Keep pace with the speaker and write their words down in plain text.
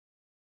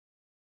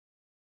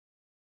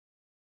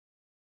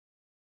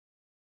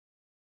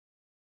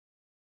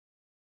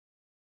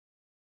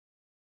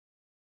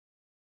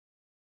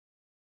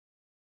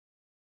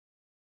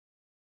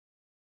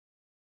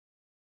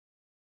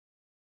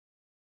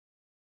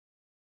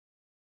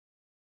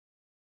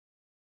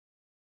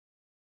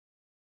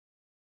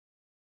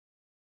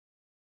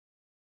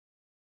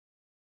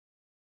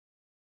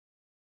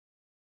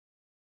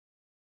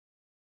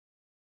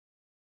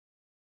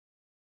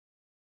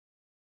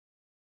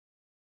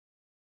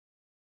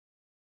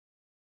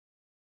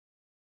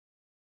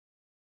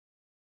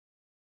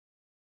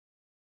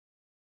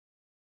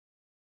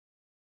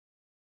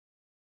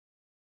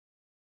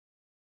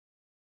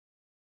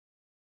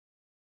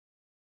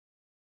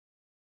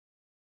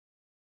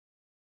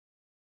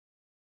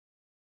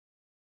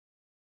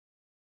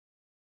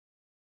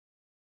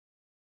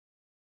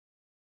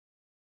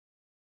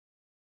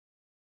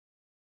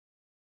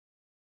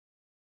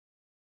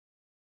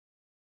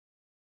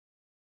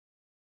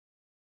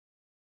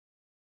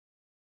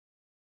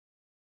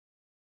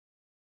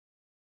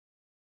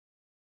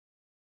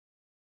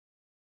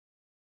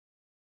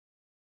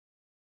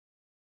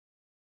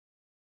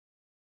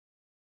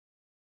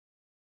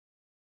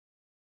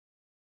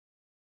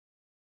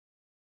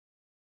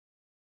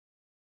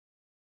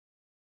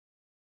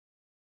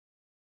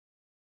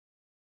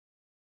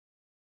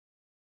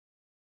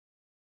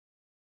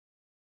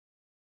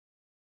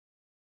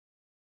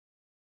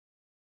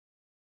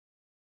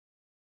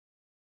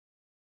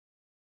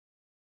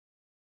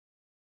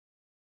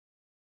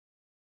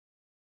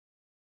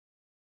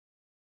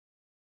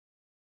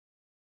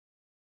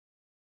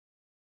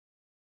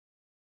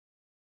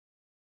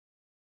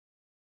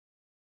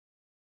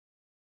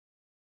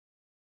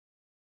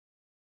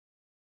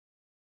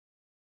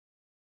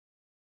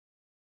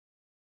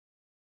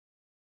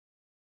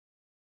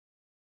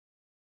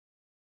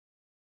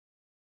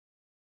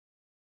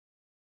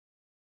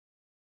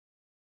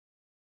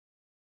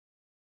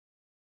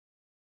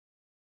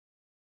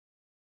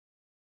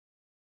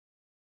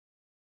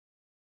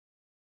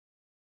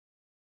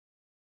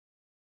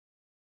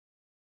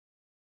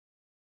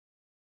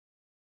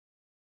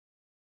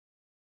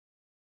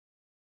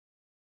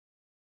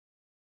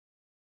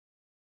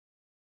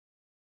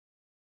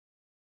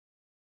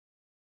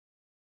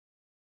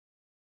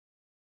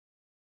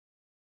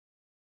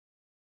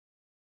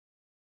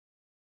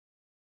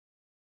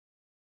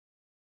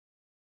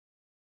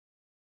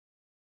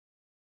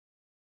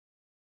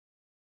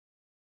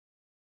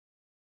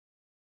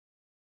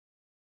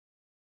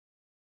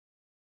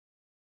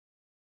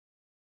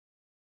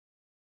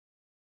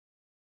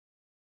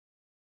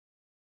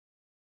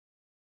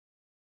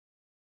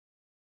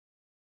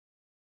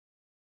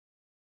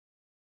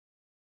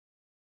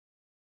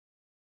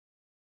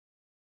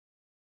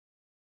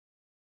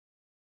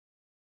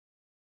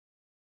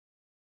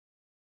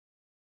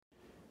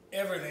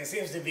Everything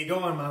seems to be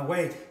going my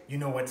way. You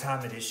know what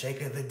time it is,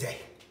 shake of the day.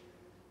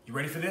 You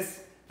ready for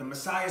this? The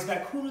Messiah's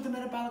back. Who knew the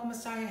metabolic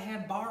Messiah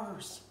had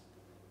bars?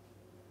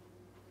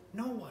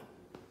 No one.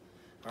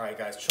 All right,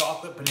 guys,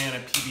 chocolate banana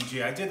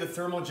PBJ. I did the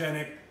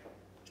thermogenic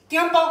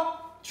tempo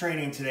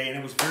training today, and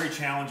it was very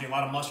challenging. A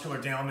lot of muscular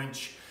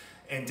damage.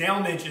 And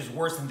damage is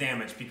worse than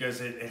damage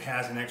because it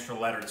has an extra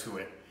letter to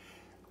it.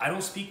 I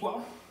don't speak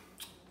well,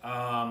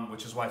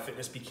 which is why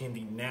fitness became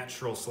the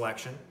natural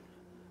selection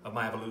of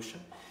my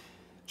evolution.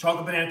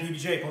 Chocolate banana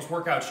PBJ,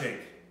 post-workout shake.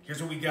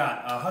 Here's what we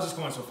got. How's this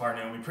going so far,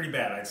 Naomi? Pretty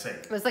bad, I'd say.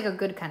 It was like a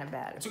good kind of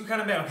bad. It's a good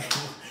kind of bad. Okay.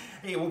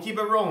 Hey, we'll keep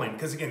it rolling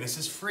because, again, this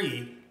is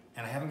free,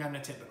 and I haven't gotten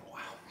a tip in a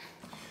while.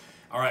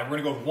 All right,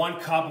 we're going to go with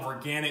 1 cup of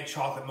organic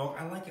chocolate milk.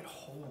 I like it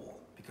whole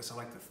because I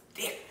like the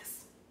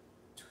thickness.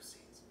 2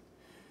 seeds.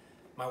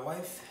 My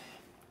wife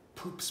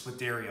poops with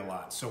dairy a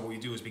lot, so what we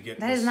do is we get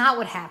That is not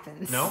what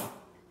happens. No?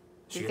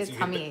 You get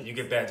tummy aches. You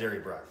get bad dairy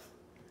breath.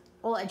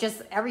 Well, it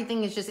just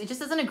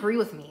doesn't agree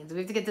with me. Do we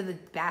have to get to the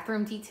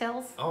bathroom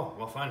details? Oh,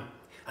 well, fine.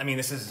 I mean,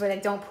 this is... But I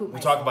don't poop We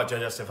talk about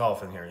digestive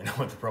health in here, you know,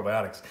 with the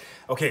probiotics.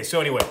 Okay,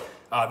 so anyway,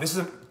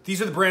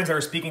 these are the brands that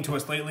are speaking to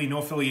us lately. No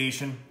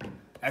affiliation.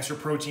 Extra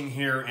protein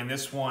here, and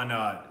this one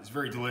is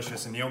very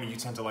delicious. And Naomi, you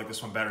tend to like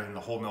this one better than the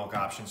whole milk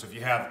option. So if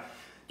you have,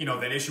 you know,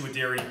 that issue with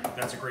dairy,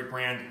 that's a great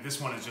brand.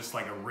 This one is just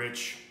like a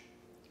rich...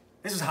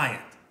 This is high-end.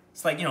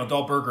 It's like, you know,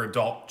 adult burger,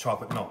 adult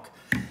chocolate milk.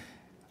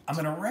 I'm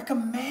going to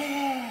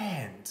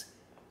recommend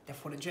that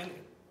for the jelly.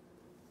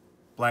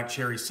 Black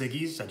cherry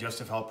Siggies,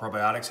 digestive health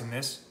probiotics in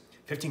this.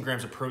 15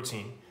 grams of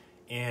protein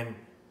and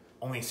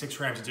only 6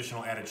 grams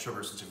additional added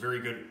sugar. So it's a very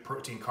good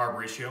protein-carb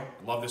ratio.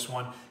 Love this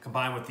one.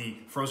 Combined with the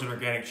frozen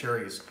organic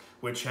cherries,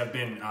 which have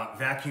been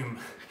vacuum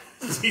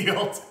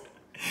sealed.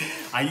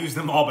 I use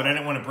them all, but I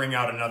didn't want to bring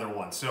out another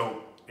one.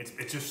 So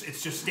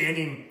it's just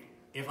standing.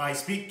 If I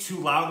speak too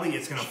loudly,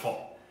 it's going to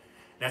fall.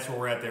 That's where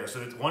we're at there.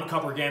 So it's 1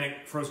 cup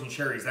organic frozen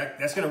cherries.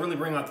 That's going to really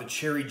bring out the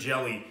cherry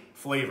jelly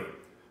flavor.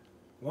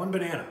 1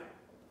 banana,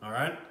 all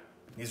right?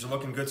 These are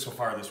looking good so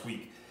far this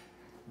week.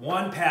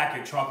 1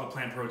 packet chocolate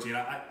plant protein.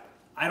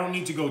 I don't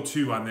need to go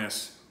 2 on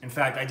this. In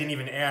fact, I didn't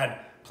even add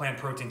plant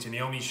protein to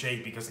Naomi's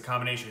shake because the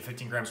combination of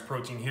 15 grams of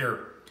protein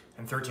here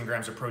and 13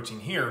 grams of protein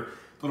here, a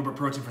little bit of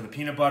protein for the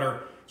peanut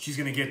butter, she's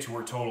going to get to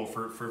her total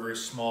for a very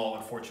small,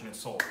 unfortunate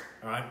soul,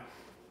 all right?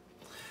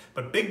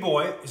 But Big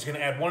Boy is going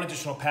to add 1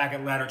 additional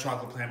packet Lateral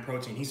chocolate plant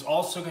protein. He's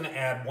also going to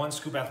add 1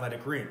 scoop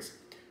athletic greens.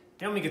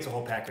 Naomi gets a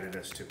whole packet of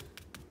this too.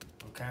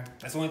 Okay?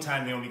 That's the only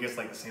time Naomi gets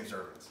like the same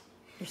servings.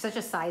 You're such a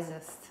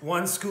sizist.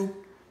 1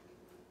 scoop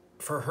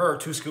for her,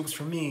 2 scoops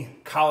for me.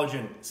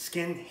 Collagen,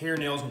 skin, hair,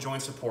 nails, and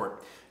joint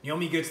support.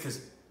 Naomi gets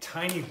this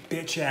tiny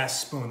bitch-ass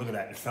spoon. Look at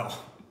that, it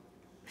fell.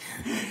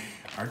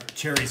 Our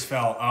cherries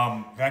fell.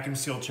 Vacuum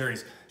sealed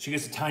cherries. She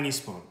gets a tiny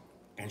spoon,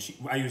 and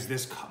I use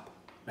this cup,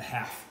 the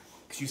half.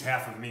 She's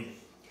half of me.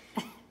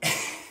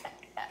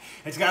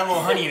 It's got a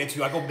little honey in it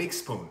too. I go big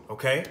spoon,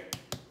 okay?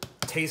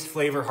 Taste,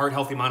 flavor, heart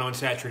healthy,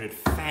 monounsaturated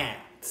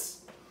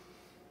fats.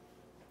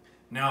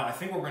 Now, I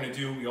think what we're gonna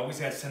do, we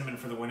always add cinnamon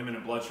for the women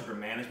and blood sugar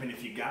management.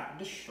 If you got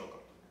the sugar,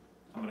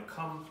 I'm gonna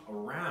come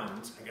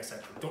around. I guess I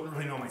don't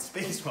really know my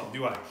space well,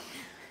 do I?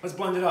 Let's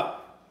blend it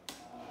up.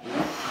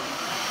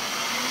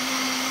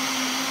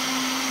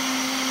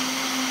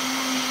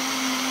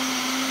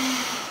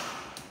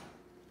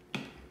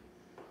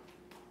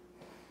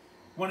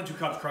 1 and 2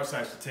 cups crust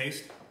size to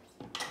taste.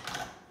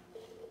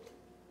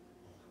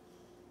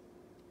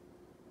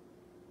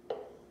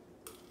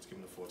 Let's give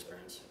them the full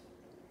experience.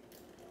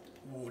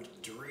 Ooh, the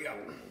drill.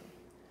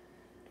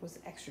 It was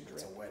extra drip.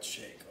 It's a wet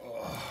shake.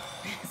 Oh.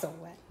 It's a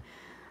wet.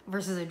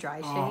 Versus a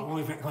dry shake.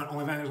 Only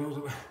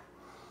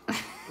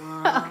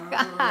Oh,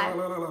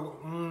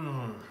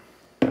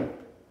 God.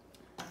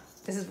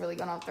 This is really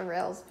going off the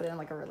rails, but in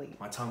like a really...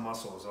 My tongue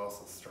muscle is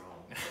also strong.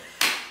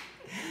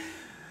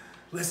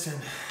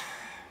 Listen.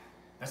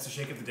 That's the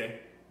shake of the day.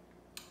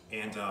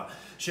 And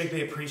Shake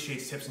Day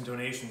appreciates tips and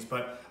donations,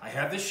 but I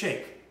have this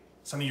shake.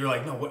 Some of you are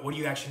like, no, what do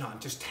you actually know? I'm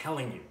just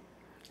telling you.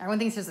 Everyone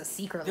thinks there's a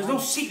secret. There's no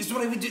secret. This is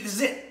what I would do. This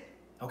is it.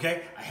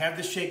 Okay? I have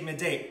this shake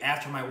midday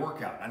after my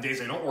workout. On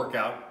days I don't work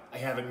out, I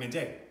have it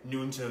midday,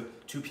 noon to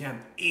 2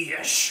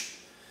 p.m.-ish.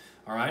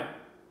 All right?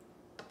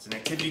 It's an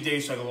activity day,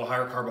 so I have a little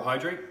higher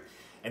carbohydrate.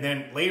 And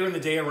then later in the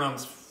day, around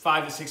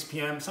 5 to 6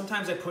 p.m.,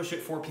 sometimes I push it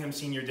 4 p.m.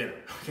 senior dinner.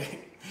 Okay?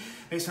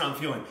 Based on how I'm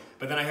feeling.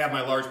 But then I have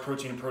my large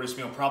protein and produce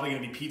meal, probably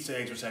going to be pizza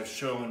eggs, which I've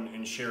shown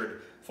and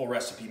shared full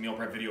recipe meal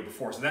prep video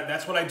before. So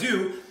that's what I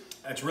do.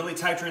 It's really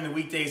tight during the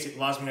weekdays. It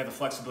allows me to have the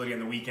flexibility on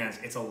the weekends.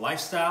 It's a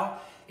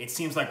lifestyle. It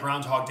seems like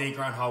Groundhog Day,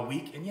 Groundhog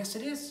Week, and yes,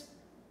 it is.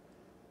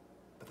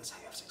 But that's how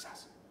you have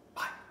success.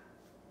 Bye.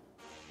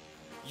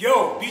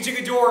 Yo, BJ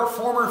Gaddour,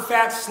 former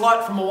fat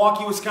slut from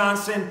Milwaukee,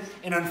 Wisconsin,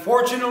 and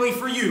unfortunately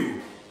for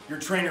you, your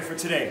trainer for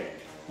today.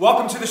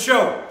 Welcome to the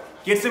show.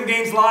 Get Some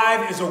Gains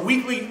Live is a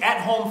weekly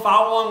at-home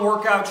follow-along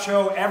workout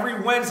show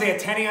every Wednesday at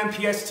 10 a.m.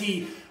 PST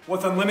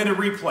with unlimited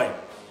replay.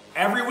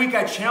 Every week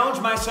I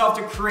challenge myself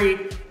to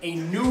create a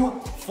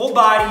new full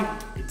body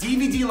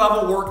DVD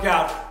level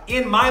workout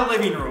in my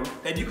living room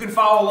that you can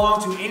follow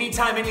along to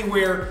anytime,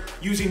 anywhere,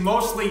 using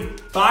mostly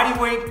body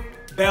weight,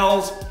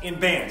 bells, and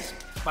bands.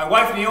 My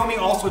wife Naomi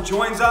also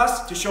joins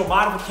us to show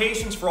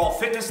modifications for all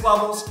fitness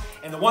levels.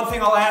 And the one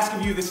thing I'll ask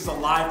of you, this is a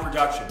live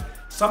production.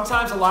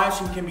 Sometimes a live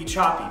stream can be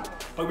choppy,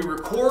 but we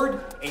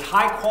record a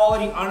high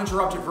quality,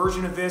 uninterrupted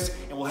version of this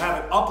and we'll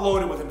have it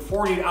uploaded within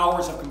 48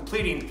 hours of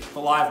completing the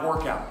live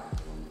workout.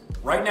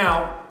 Right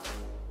now,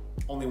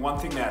 only one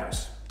thing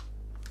matters.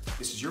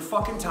 This is your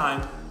fucking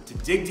time to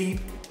dig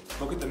deep,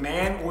 look at the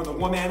man or the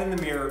woman in the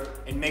mirror,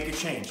 and make a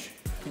change.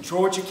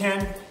 Control what you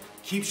can,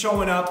 keep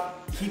showing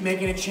up, keep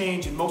making a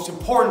change, and most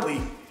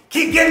importantly,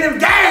 keep getting them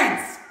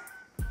gains!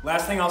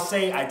 Last thing I'll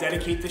say, I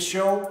dedicate this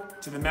show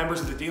to the members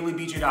of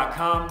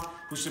thedailybj.com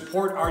who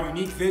support our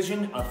unique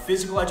vision of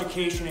physical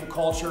education and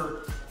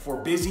culture for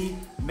busy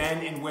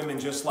men and women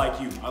just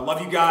like you. I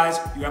love you guys.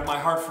 You have my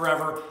heart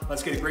forever.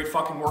 Let's get a great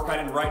fucking workout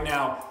in right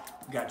now.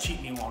 We got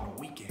cheat meal on the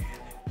weekend.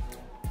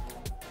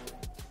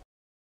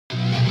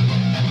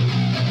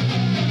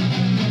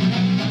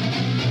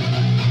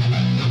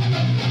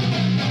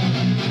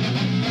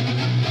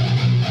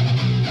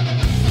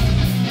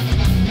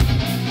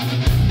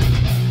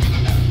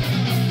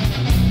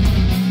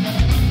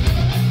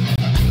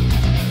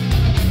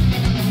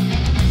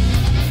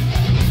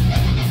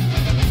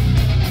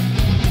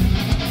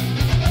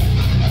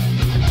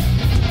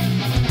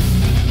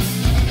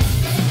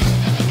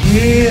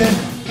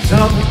 Get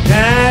some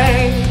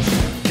gains,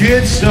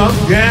 get some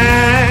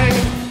gains,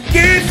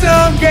 get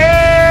some gains,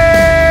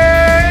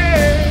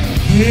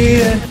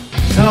 get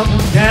some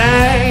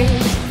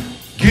gains,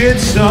 get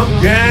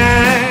some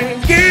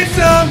gains, get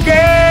some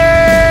gains,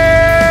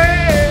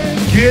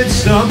 get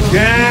some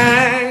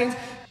gains.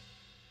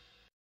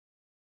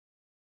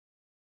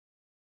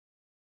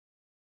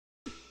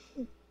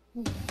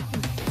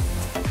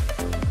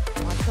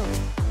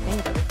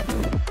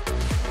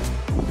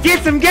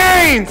 Get some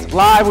gains!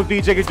 Live with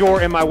BJ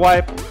Gaddour and my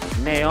wife,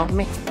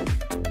 Naomi.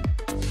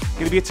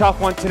 Gonna be a tough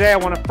one today. I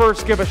want to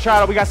first give a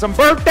shout out. We got some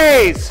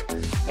birthdays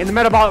in the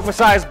Metabolic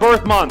Messiah's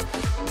birth month.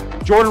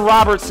 Jordan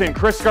Robertson,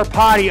 Chris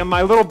Scarpati, and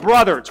my little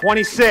brother,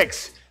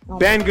 26,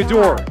 Ben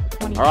Gaddour.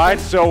 All right,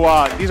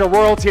 so these are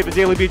royalty at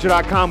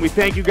thedailybj.com. We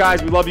thank you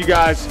guys. We love you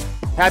guys.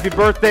 Happy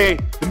birthday.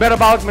 The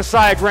Metabolic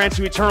Messiah grants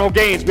you eternal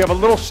gains. We have a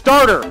little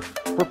starter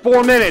for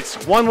 4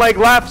 minutes. One leg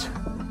left,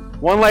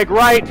 one leg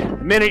right, a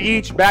minute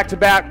each, back to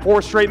back,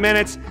 4 straight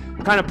minutes.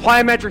 Kind of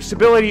plyometric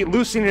stability,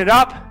 loosening it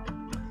up.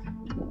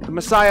 The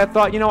Messiah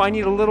thought, you know, I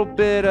need a little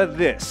bit of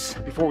this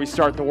before we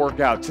start the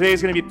workout. Today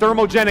is going to be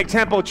thermogenic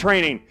tempo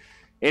training,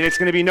 and it's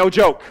going to be no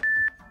joke.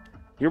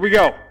 Here we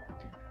go.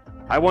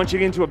 I want you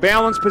to get into a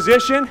balanced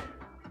position.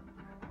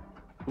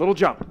 Little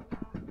jump.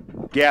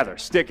 Gather,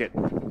 stick it.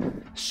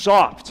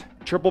 Soft.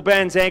 Triple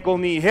bends, ankle,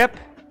 knee, hip.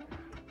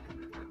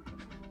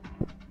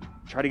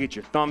 Try to get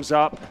your thumbs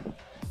up.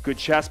 Good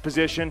chest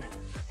position.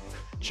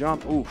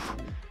 Jump. Oof.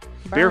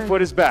 Burn.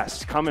 Barefoot is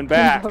best. Coming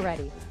back.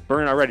 Already.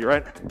 Burn already,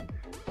 right?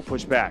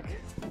 Push back.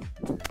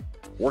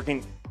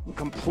 Working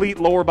complete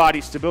lower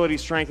body stability,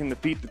 strength in the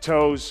feet, the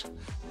toes.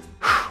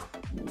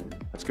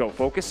 Let's go.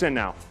 Focus in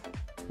now.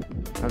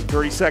 Another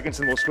 30 seconds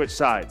and we'll switch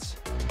sides.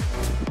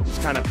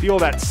 Just kind of feel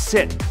that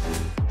sit.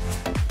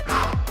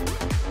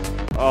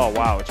 Oh,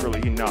 wow. It's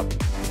really heating up.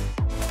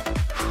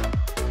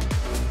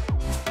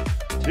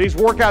 Today's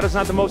workout is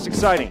not the most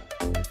exciting,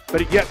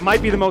 but it yet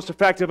might be the most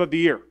effective of the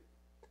year.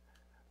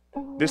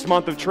 This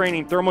month of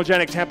training,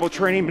 thermogenic tempo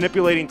training,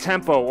 manipulating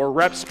tempo or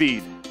rep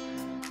speed.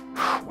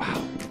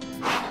 Wow.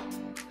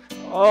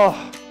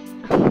 Oh,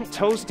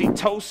 toasty,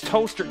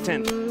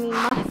 toasterton.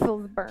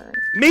 Muscles burn.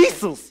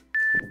 Measles.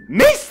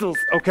 Measles.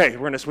 Okay,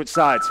 we're gonna switch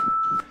sides.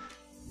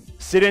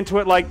 Sit into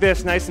it like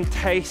this, nice and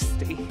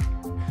tasty.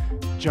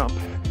 Jump.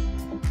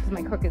 This is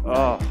my crooked leg.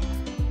 Oh.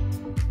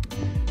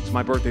 It's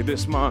my birthday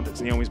this month.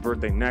 It's Naomi's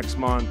birthday next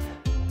month.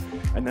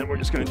 And then we're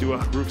just gonna do a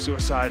group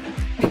suicide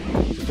to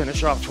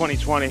finish off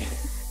 2020.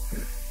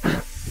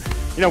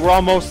 You know, we're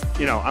almost,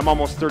 you know, I'm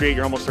almost 38,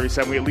 you're almost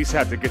 37. We at least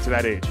have to get to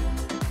that age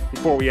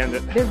before we end it.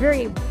 They're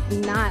very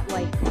not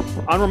like...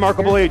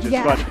 Unremarkable ages,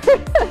 yeah. but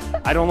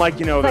I don't like,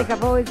 you know, It's like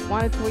I've always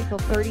wanted to wait till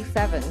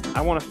 37.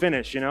 I want to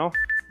finish, you know?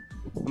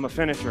 I'm a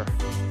finisher.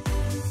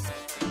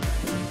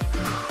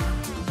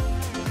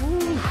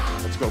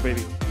 Let's go,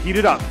 baby. Heat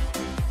it up.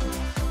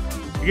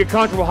 You get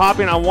comfortable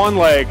hopping on one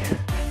leg.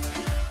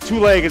 2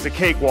 leg is a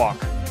cakewalk.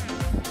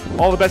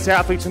 All the best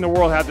athletes in the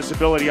world have this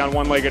ability on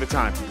 1 leg at a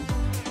time.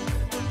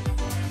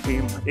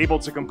 Being able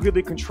to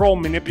completely control,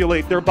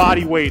 manipulate their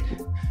body weight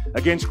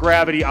against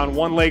gravity on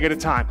 1 leg at a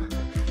time.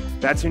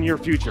 That's in your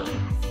future.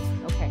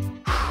 Okay.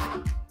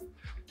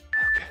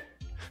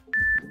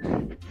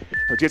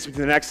 That gets me to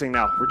the next thing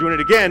now. We're doing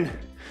it again,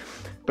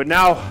 but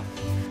now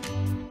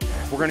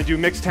we're gonna do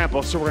mixed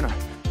tempo. So we're gonna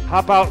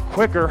hop out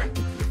quicker,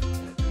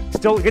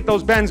 still get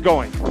those bends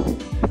going.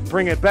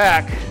 Bring it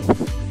back,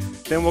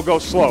 then we'll go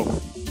slow.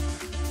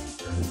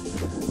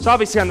 So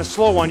obviously on the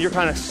slow one, you're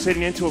kind of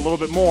sitting into a little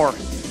bit more,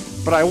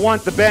 but I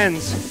want the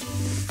bends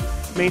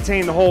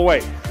maintain the whole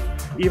way,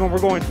 even when we're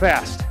going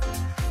fast.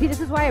 See, this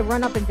is why I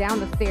run up and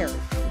down the stairs.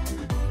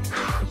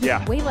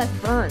 Yeah. Way less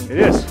burn. It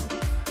is.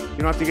 You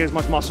don't have to get as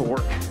much muscle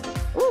work.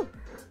 Ooh.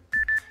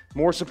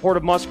 More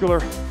supportive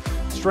muscular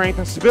strength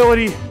and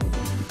stability,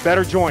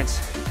 better joints.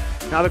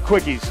 Now the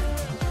quickies.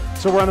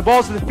 So we're on the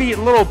balls of the feet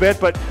a little bit,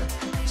 but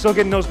still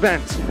getting those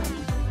bends.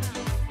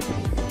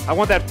 I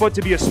want that foot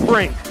to be a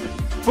spring.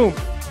 Boom,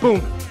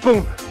 boom,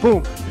 boom,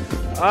 boom.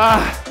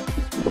 Ah.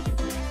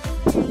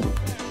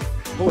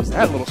 What was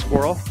that, little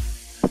squirrel?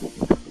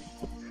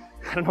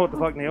 I don't know what the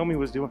fuck Naomi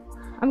was doing.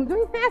 I'm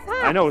doing fast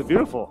hops. I know, it was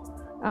beautiful.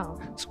 Oh.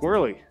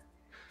 Squirrely.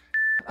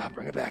 I'll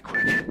bring it back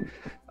quick.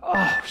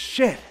 Oh,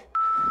 shit.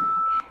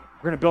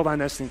 We're gonna build on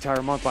this the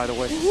entire month, by the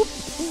way.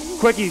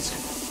 Quickies.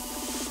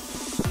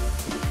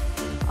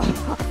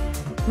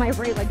 My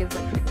right leg is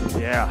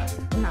like, Yeah.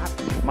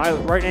 not, My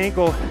right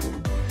ankle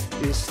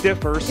is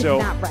stiffer, it's so.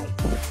 not right.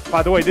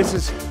 By the way, this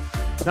is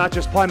not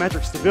just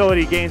plyometric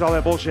stability, gains, all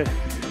that bullshit,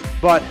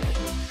 but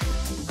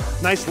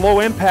nice low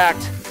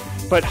impact,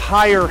 but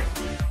higher.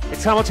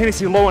 It's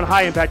simultaneously low and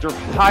high impact, or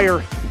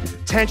higher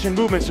tension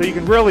movement, so you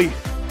can really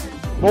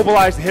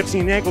mobilize the hips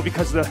and the ankle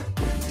because of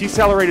the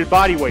decelerated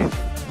body weight.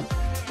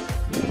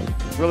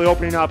 Really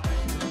opening up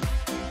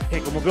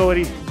ankle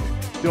mobility,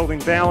 building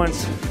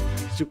balance.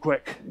 Too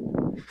quick.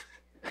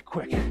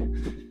 Quick.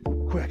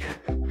 Quick.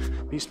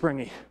 Be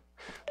springy.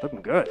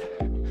 Looking good.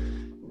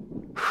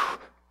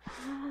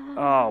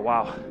 Oh,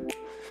 wow.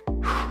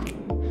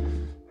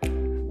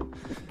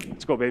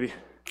 Let's go, baby.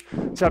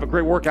 Let's have a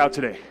great workout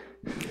today.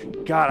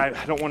 God,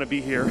 I don't want to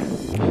be here.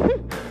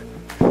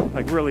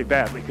 Like really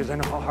badly, because I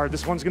know how hard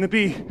this one's gonna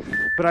be.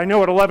 But I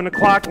know at 11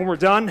 o'clock when we're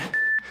done,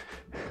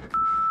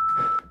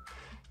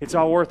 it's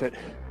all worth it.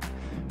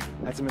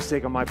 That's a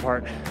mistake on my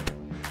part.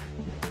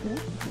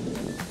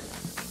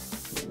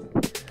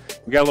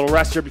 We got a little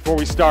rest here before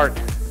we start.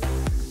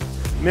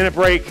 Minute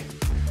break.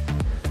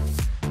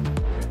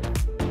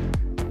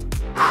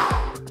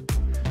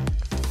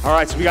 All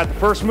right, so we got the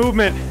first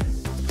movement,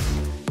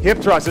 hip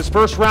thrust. This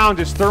first round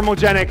is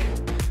thermogenic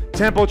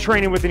tempo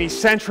training with an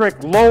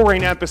eccentric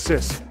lowering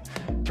emphasis.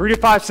 3 to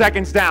 5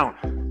 seconds down.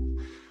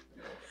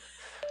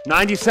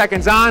 90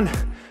 seconds on,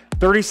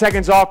 30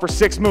 seconds off for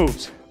 6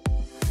 moves.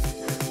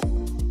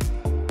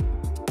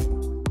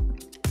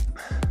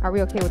 Are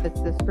we okay with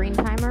the screen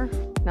timer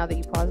now that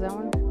you paused that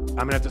one? I'm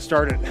gonna have to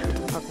start it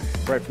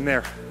Okay. right from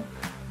there.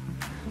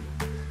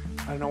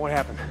 I don't know what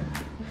happened,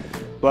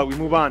 but we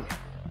move on.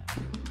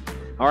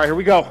 All right, here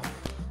we go.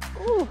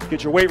 Ooh.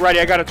 Get your weight ready.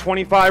 I got a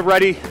 25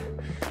 ready.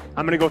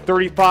 I'm gonna go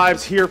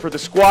 35s here for the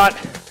squat.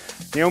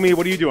 Naomi,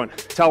 what are you doing?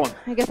 Tell them.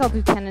 I guess I'll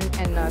do 10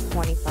 and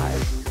 25.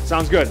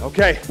 Sounds good.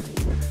 Okay.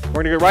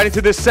 We're gonna get right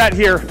into this set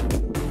here.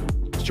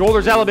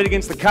 Shoulders elevated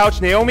against the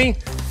couch. Naomi,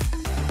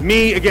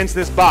 me against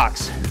this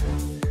box.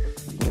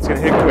 It's gonna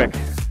hit quick.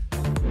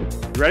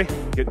 You ready?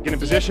 Get in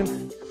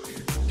position.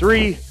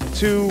 3,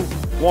 2,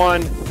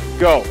 1,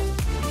 go.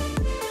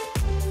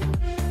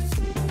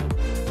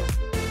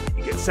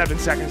 You get 7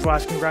 seconds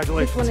left.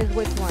 Congratulations. Which one is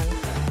which one?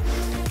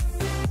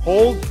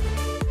 Hold.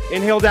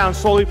 Inhale down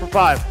slowly for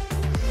 5.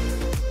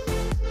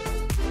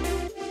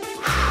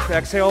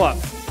 Exhale up.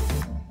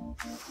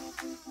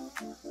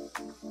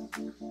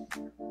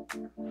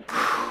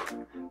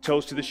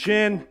 Toes to the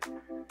shin.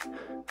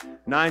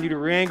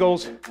 90-degree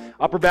angles.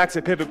 Upper back's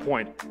at pivot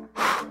point.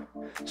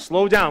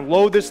 Slow down.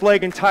 Load this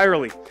leg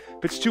entirely.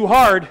 If it's too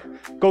hard,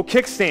 go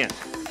kickstand.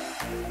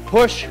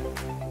 Push.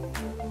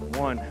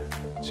 1,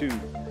 2,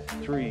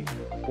 3,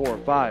 4,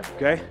 5.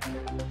 Okay?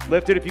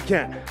 Lift it if you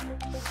can.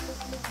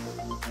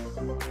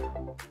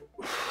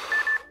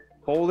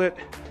 Hold it.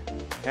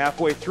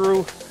 Halfway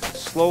through.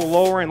 Slow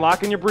lowering.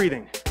 Lock in your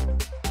breathing.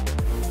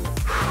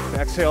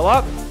 Exhale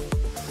up.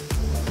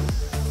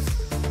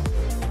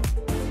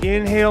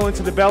 Inhale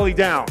into the belly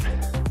down.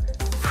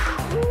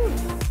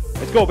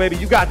 Let's go, baby.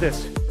 You got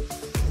this.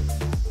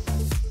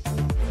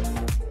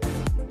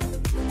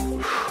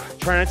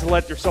 Try not to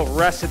let yourself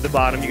rest at the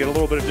bottom. You get a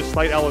little bit of just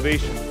slight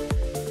elevation.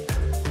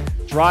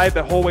 Drive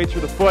the whole way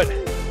through the foot.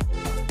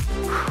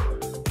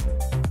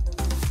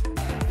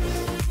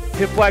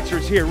 Hip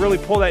flexors here. Really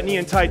pull that knee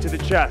in tight to the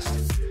chest.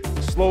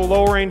 Slow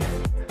lowering.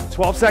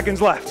 12 seconds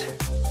left.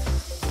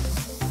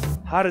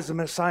 How does the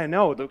Messiah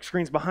know? The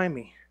screen's behind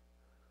me.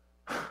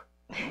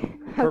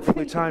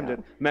 Perfectly timed it.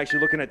 I'm actually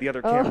looking at the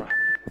other camera.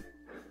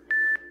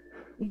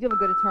 You do have a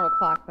good internal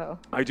clock, though.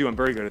 I do. I'm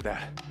very good at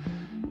that.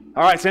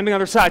 All right, same thing on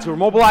the other side. So we're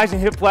mobilizing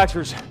hip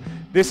flexors.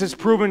 This is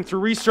proven through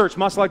research,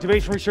 muscle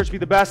activation research to be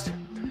the best.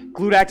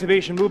 Glute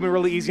activation movement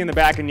really easy in the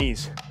back and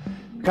knees.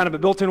 Kind of a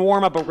built-in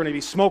warm-up, but we're going to be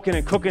smoking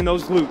and cooking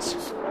those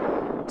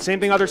glutes. Same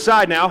thing other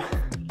side now.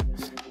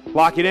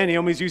 Lock it in.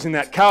 Naomi's using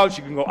that couch.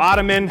 You can go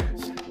ottoman.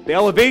 The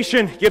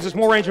elevation gives us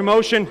more range of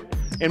motion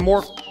and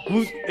more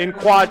glute and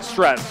quad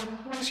stress.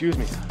 Excuse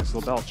me, this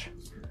little belch.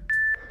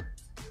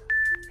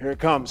 Here it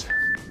comes.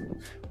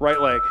 Right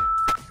leg.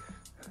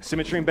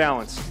 Symmetry and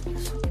balance.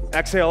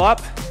 Exhale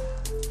up.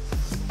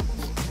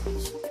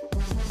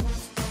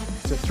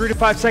 It's a 3 to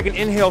 5 second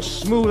inhale,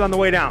 smooth on the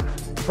way down.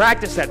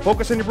 Practice that.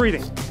 Focus on your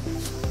breathing.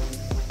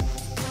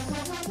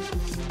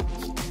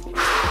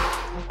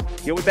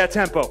 Get with that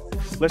tempo.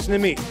 Listen to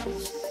me.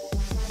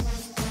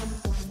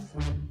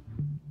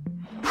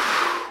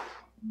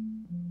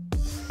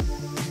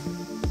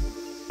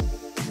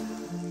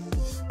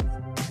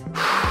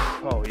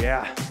 Oh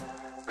yeah,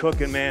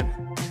 cooking, man.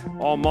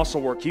 All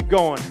muscle work, keep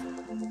going.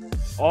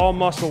 All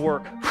muscle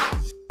work.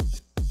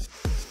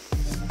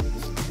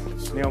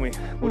 Naomi,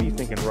 what are you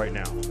thinking right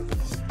now?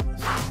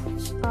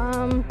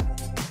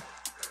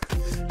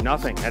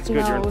 Nothing, that's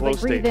good, you're in flow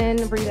state. Breathe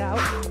in, breathe out.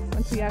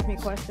 Once you ask me a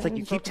question. It's like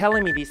you keep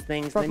telling me these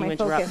things, then you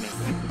interrupt me.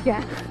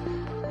 Yeah.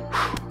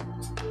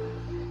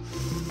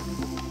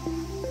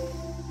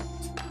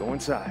 Go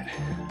inside.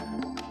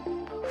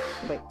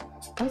 Wait,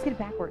 I always get it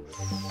backwards.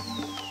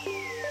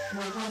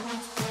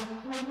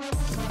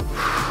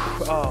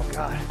 Oh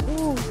God.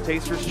 Ooh.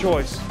 Taster's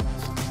choice.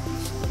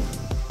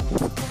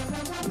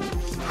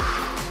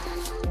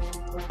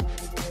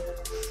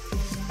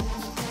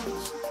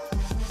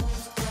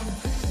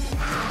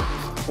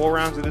 Four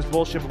rounds of this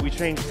bullshit, but we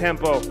change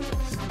tempo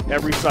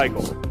every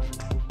cycle.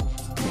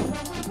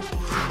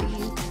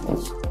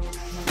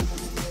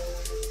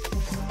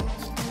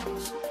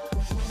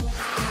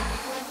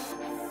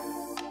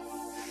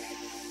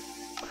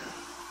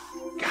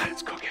 God,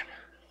 it's cooking.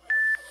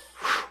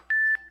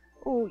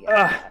 Oh,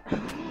 yeah.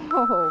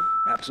 Oh.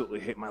 Absolutely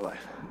hate my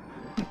life.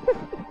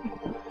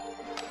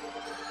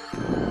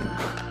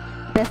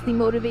 Best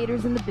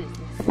motivators in the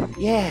business.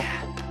 Yeah.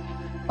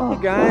 Oh.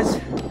 Hey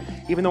guys,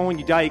 even though when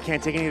you die you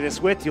can't take any of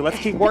this with you, let's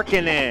keep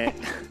working it.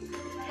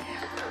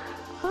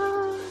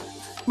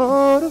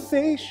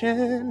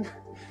 Motivation.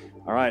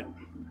 All right.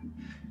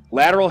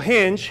 Lateral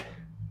hinge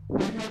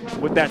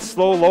with that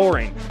slow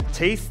lowering.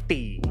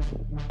 Tasty.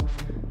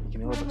 Give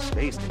me a little bit of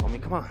space, Naomi.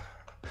 Come on.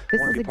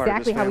 This is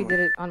exactly how we did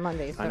it on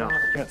Monday. So I know. Yeah,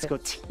 let's go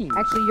team.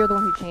 Actually, you're the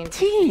one who changed.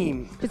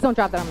 Team. Just don't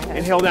drop that on my head.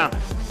 Inhale down.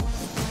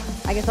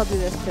 I guess I'll do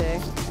this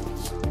today.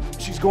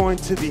 She's going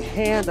to the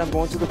hand, I'm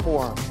going to the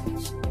forearm.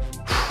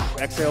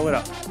 Exhale it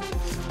up.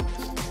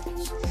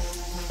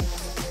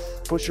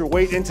 Push your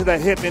weight into that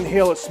hip,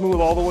 inhale it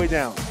smooth all the way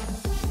down.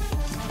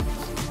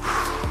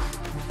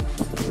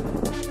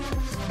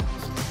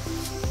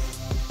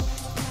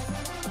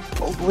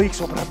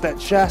 Obliques, open up that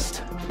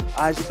chest.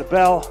 Eyes at the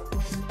bell.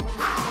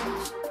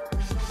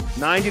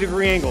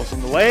 90-degree angles in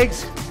the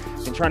legs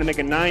and trying to make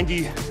a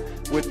 90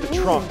 with the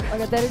trunk. I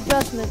got that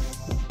adjustment.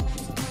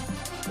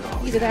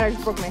 Oh, Either that or I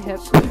just broke my hip.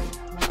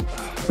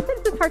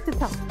 It's hard to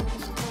tell.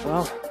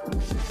 Well,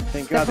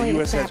 thank God the Definitely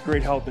U.S. has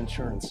great health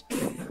insurance.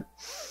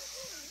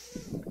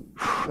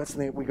 That's the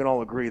thing, we can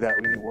all agree that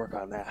we need to work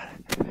on that.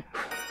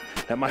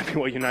 That might be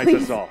what unites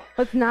us all.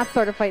 Let's not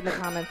start a fight in the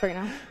comments right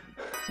now.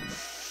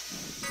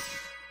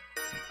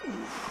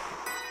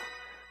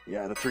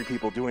 Yeah, the 3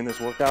 people doing this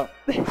workout.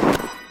 2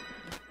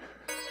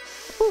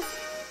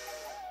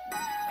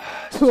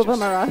 of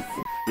them are us.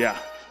 Yeah,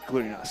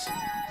 including us.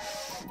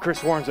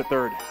 Chris Warren's a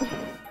 3rd.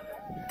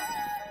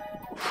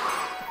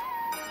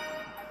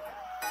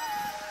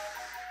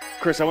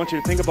 Chris, I want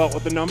you to think about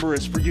what the number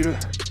is for you to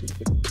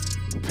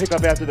pick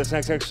up after this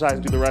next exercise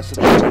and do the rest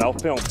of the workout. I'll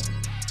film.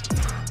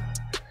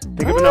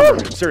 Think of a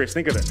number. I'm serious,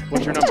 think of it.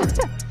 What's your number?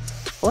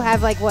 We'll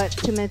have like, what,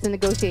 2 minutes of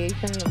negotiation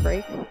and a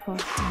break?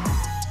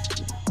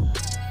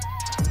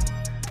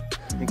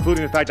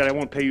 Including the fact that I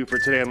won't pay you for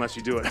today unless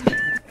you do it.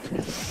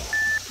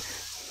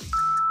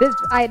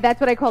 That's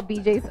what I call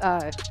BJ's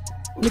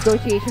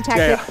negotiation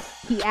tactic. Yeah.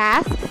 He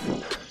asks,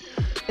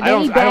 and I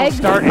then he don't begs.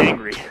 start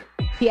angry.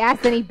 He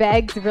asks and he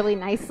begs really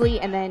nicely,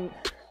 and then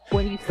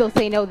when you still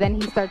say no, then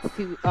he starts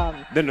to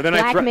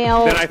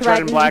blackmail, I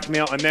threaten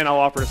blackmail, and then I'll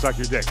offer to suck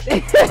your dick.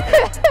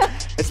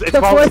 It's the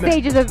called 4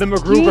 stages of the you need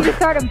to MacGruber,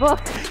 start a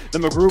book. the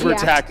MacGruber Yeah.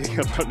 tactic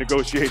about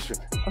negotiation.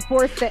 A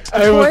 4-stage.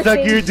 I will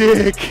suck your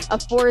dick. A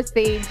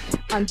 4-stage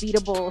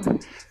unbeatable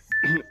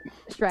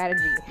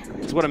strategy.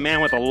 It's what a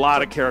man with a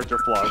lot of character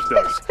flaws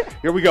does.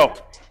 Here we go.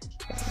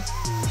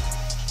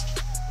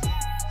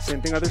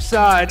 Same thing other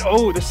side.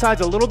 Oh, this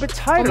side's a little bit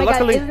tighter. Oh my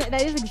Luckily, God,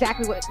 that is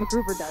exactly what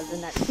MacGruber does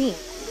in that scene.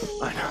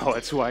 I know,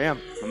 that's who I am.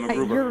 I'm a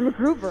MacGruber. You're a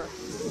MacGruber.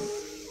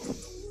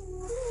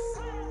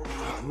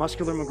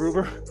 Muscular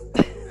MacGruber.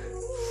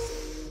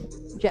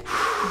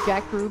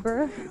 Jack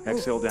Gruber.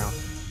 Exhale down.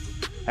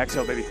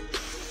 Exhale, baby.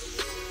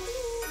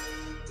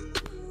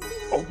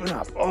 Open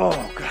up. Oh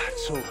God,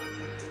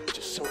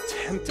 just so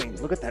tempting.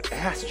 Look at that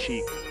ass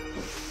cheek.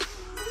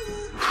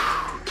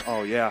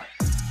 Oh yeah.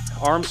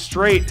 Arms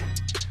straight,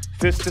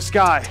 fist to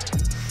sky.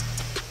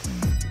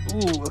 Ooh,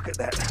 look at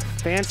that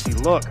fancy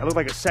look. I look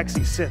like a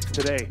sexy Sith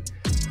today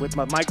with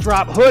my mic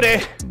drop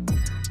hoodie.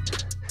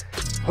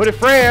 Hoodie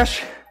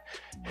fresh.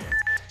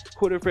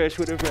 Hoodie fresh,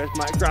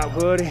 mic drop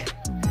hoodie.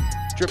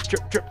 Drip,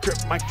 drip, drip, drip,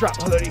 mic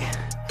drop hoodie.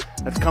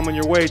 That's coming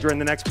your way during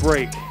the next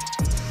break.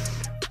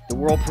 The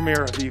world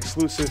premiere of the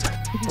exclusive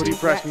Hoodie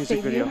Fresh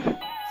music video.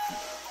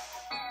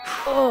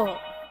 Oh.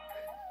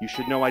 You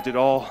should know I did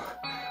all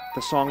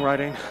the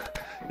songwriting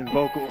and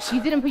vocals.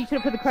 You didn't. You should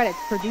have put the credits.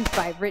 Produced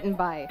by, written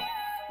by,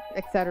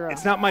 etc.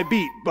 It's not my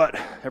beat, but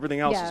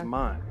everything else is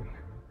mine.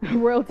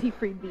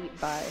 Royalty-free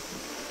beat by.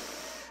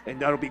 And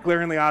that'll be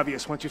glaringly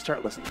obvious once you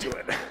start listening to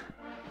it.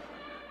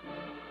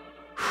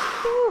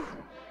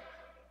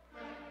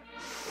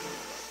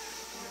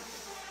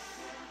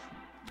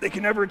 They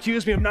can never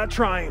accuse me of not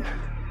trying.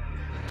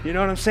 You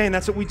know what I'm saying?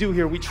 That's what we do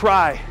here. We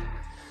try.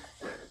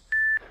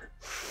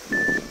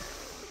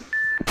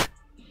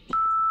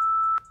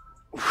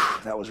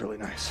 That was really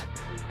nice.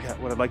 Okay,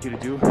 what I'd like you to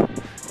do,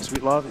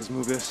 sweet love, is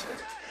move this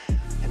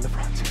in the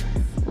front.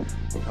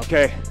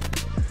 Okay.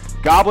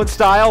 Goblet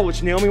style,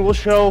 which Naomi will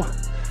show,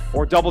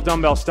 or double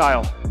dumbbell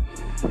style.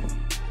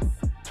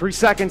 3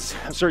 seconds,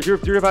 I'm sorry, 3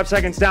 to 5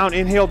 seconds down,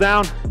 inhale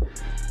down.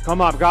 Come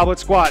up, goblet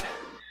squat.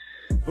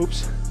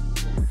 Oops.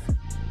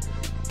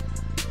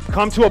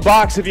 Come to a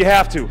box if you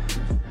have to.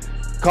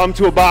 Come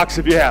to a box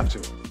if you have to.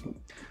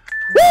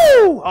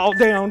 Woo! All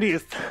down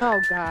this.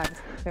 Oh God,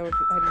 that was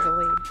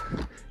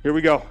delayed. Here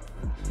we go.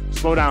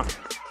 Slow down.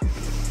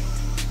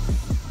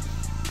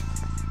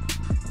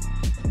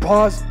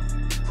 Pause.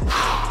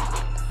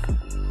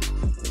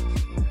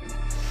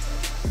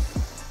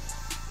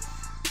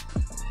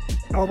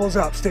 Elbows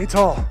up, stay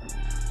tall.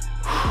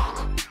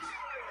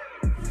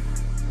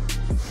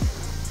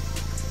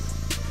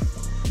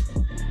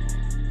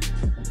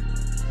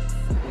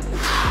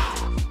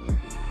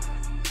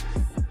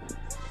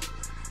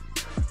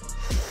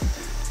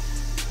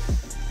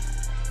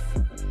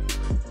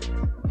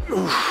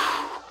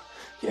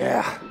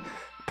 Yeah,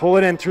 pull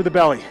it in through the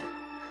belly.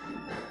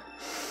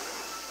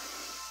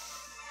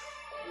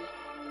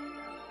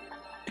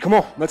 Come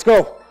on, let's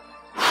go.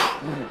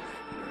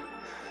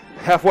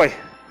 Halfway.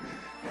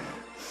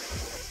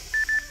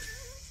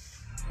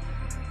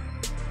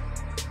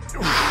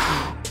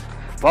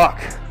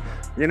 Fuck.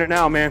 You're in it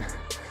now, man.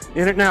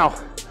 In it now.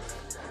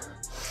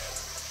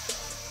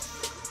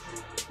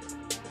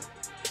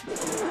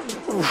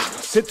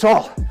 Sit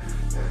tall.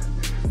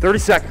 30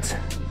 seconds.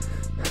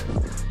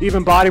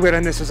 Even body weight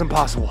on this is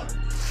impossible.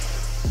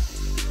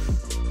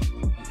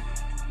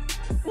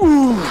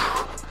 Ooh.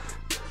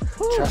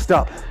 Chest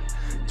up.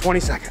 20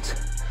 seconds.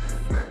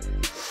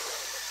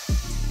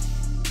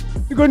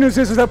 The good news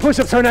is that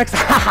push-ups are next.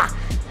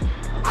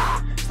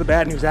 It's the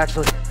bad news,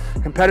 actually.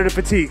 Competitive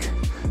fatigue.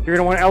 You're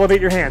gonna want to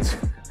elevate your hands.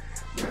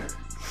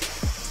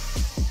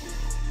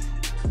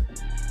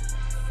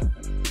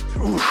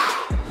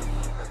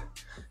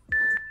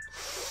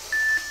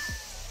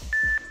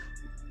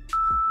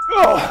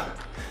 Oh,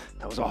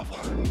 that was awful.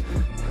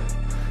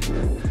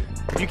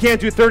 If you can't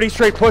do 30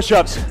 straight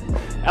push-ups,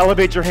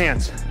 elevate your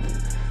hands.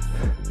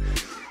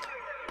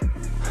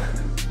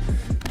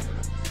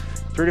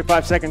 3 to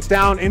 5 seconds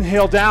down,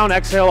 inhale down,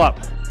 exhale up.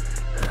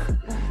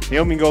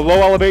 Naomi can go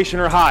low elevation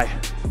or high.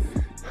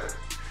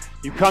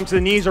 You come to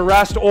the knees or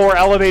rest, or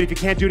elevate if you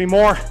can't do any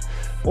more,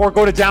 or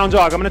go to down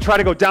dog. I'm gonna try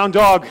to go down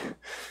dog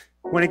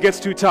when it gets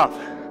too tough.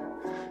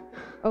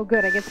 Oh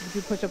good, I get to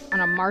do push-ups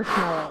on a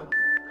marshmallow.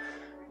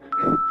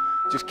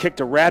 Just kicked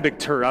a rabbit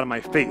turd out of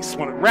my face.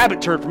 One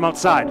rabbit turd from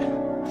outside.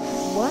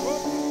 What?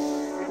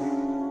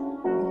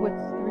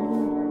 What's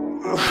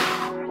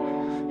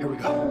 3? Here we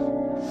go.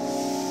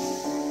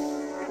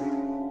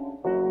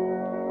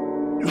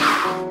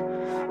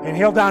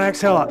 Inhale down,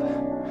 exhale up.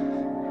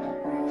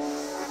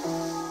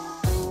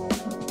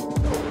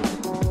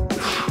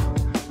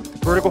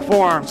 Vertical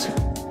forearms.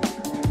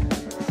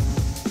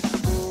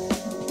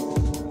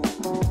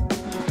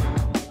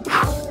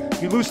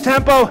 You lose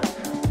tempo,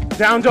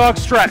 down dog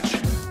stretch.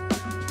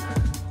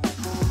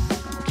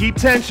 Keep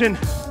tension,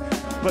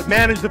 but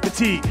manage the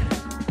fatigue.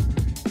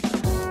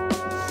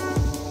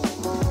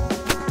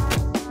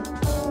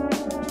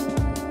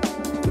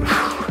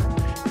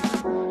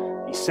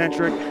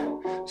 Eccentric,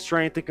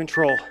 strength and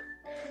control.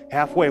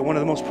 Halfway, one of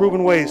the most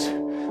proven ways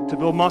to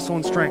build muscle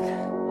and strength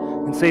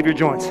and save your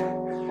joints.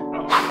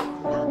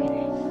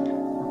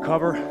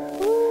 Recover,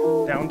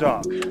 down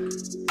dog.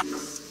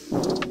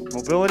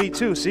 Mobility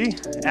too, see?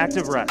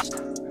 Active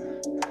rest.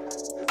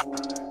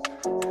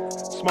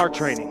 Smart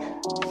training.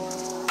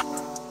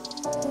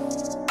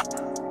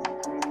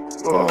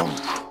 Oh.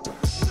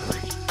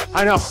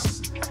 I know.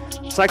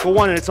 Cycle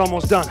 1 and it's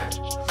almost done.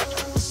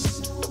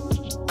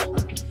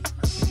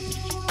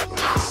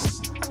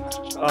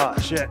 Ah,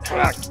 shit.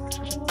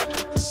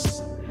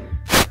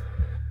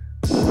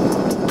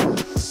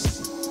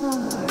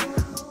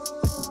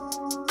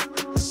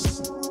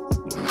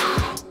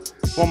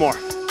 One more.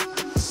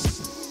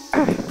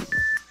 Okay.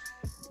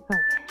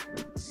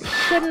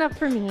 Good enough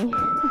for me.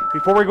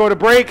 Before we go to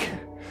break,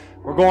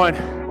 we're going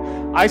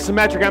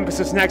isometric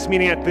emphasis next,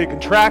 meaning at the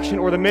contraction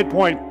or the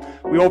midpoint,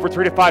 we over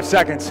 3 to 5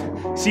 seconds.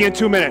 See you in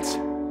 2 minutes.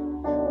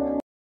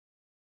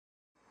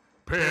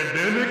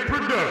 Pandemic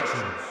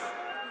Productions.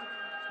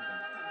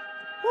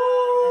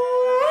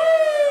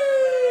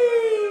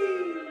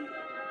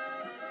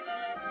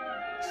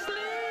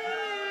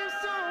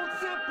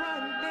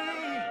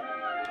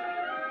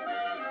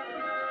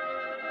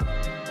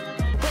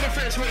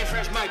 Really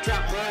fresh, mic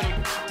drop, buddy.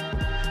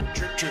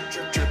 Drip, drip,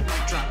 drip, drip,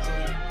 mic drop,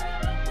 buddy.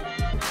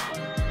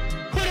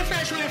 Really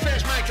fresh,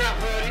 mic drop,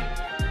 buddy.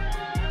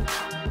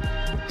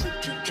 Drip,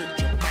 drip, drip,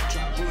 drip, mic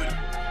drop, buddy.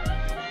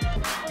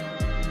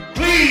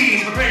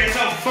 Please prepare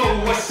yourself for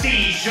a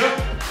seizure.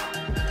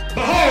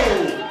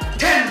 Behold,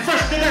 10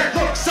 fresh to that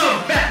looks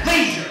of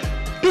athleisure.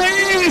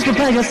 Please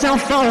prepare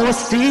yourself for a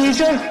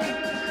seizure.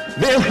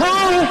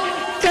 Behold,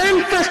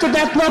 confess to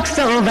that looks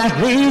of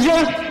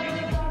athleisure.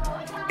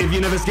 If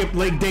you never skip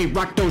leg day,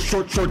 rock those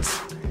short shorts.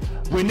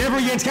 Whenever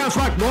you counts,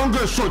 rock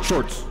longer short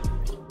shorts.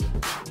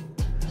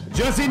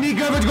 Just in need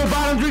coverage, go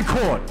bottom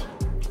 3/4.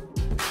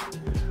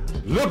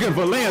 Looking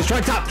for layers,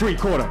 try top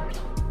 3/4.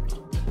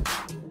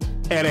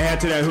 Add a hat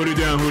to that hoodie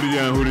down, hoodie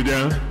down, hoodie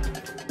down.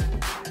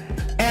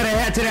 Add a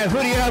hat to that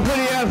hoodie up,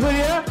 hoodie up,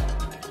 hoodie up.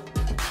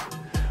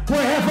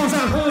 Wear headphones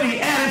on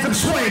hoodie, adding some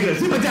swagger.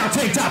 Zip it down,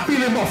 tank top,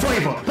 feeling more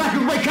flavor. Black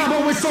and gray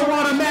combo with so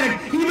automatic.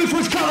 Even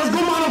switch colors,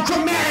 go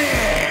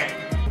monochromatic.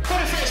 Put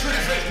a face,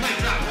 mic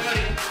drop,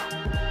 hoodie.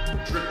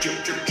 Drip,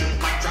 drip, drip, drip,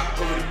 mic drop,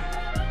 hoodie.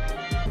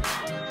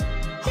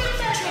 Put a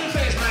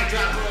face, mic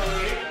drop,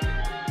 hoodie.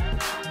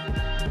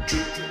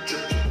 Drip, drip,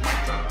 drip, drip, mic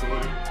drop,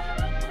 hoodie.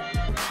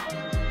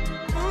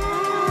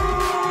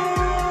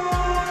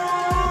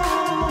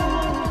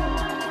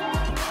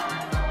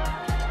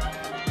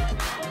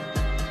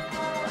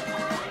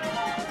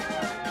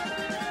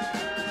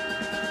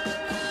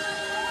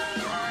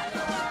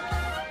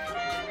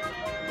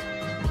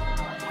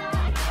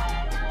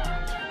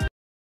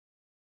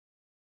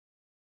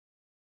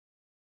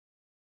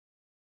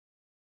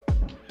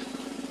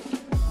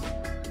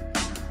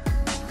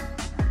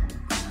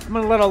 I'm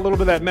gonna let a little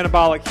bit of that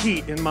metabolic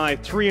heat in my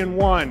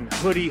 3-in-1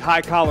 hoodie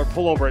high collar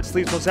pullover at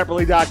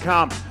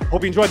sleepsoseparately.com.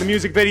 Hope you enjoyed the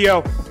music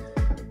video.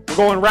 We're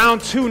going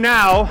round 2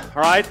 now,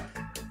 all right?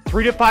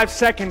 3 to 5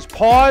 seconds,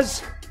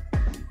 pause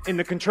in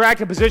the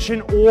contracted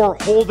position or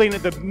holding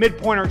at the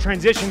midpoint or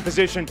transition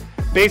position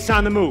based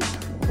on the move.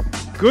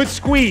 Good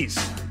squeeze.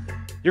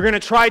 You're gonna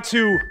try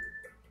to,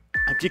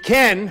 if you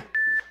can,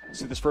 let's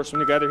do this first one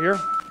together here.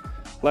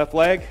 Left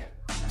leg.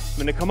 I'm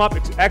gonna come up,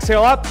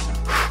 exhale up.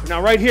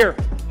 Now right here.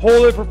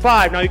 Hold it for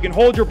 5. Now you can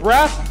hold your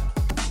breath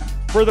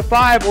for the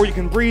 5, or you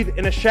can breathe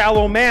in a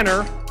shallow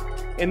manner,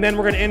 and then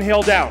we're going to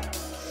inhale down.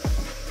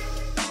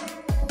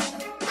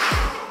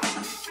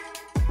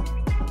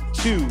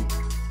 2,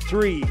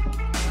 3,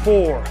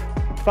 4,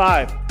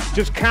 5.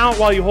 Just count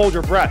while you hold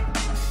your breath.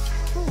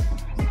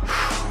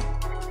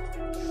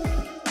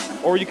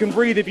 Or you can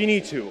breathe if you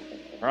need to.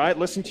 All right,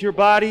 listen to your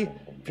body.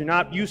 If you're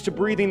not used to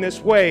breathing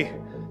this way,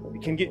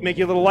 it can make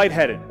you a little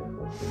lightheaded.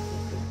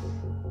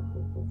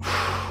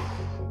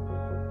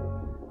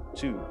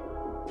 2,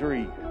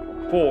 3,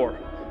 4,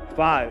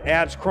 5.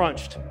 Abs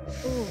crunched.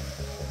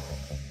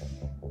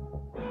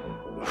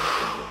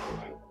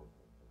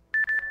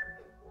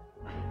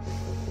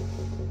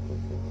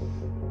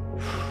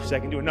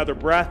 Second, do another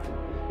breath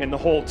and the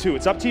hold 2.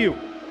 It's up to you.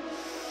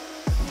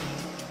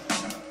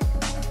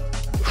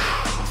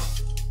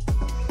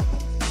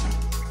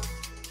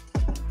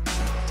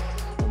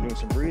 I'm doing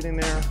some breathing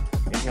there.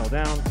 Inhale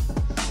down.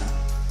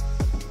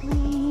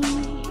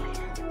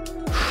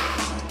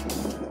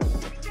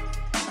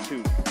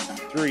 2,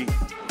 3,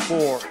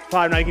 4,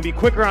 5. Now you can be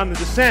quicker on the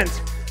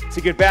descent to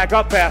get back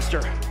up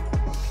faster.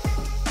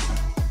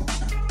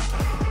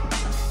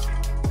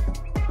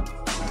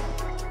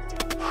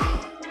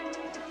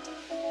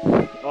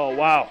 Oh,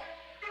 wow.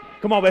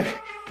 Come on, baby.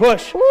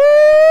 Push. Woo!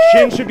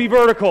 Shin should be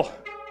vertical.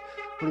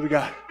 What do we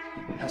got?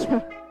 That's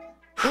one.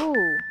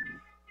 Ooh.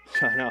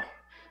 I know.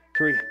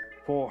 3,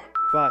 4,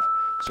 5.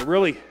 So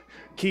really,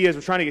 key is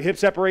we're trying to get hip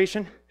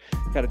separation.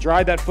 Got to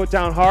drive that foot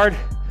down hard.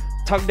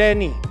 Tuck that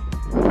knee.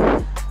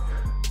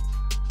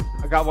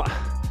 I got one.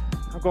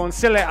 I'm going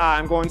silly eye.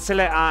 I'm going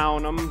silly eye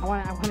on them.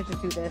 I wanted to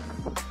do this.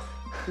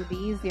 Do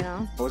these, you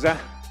know? What was that?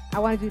 I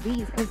want to do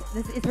these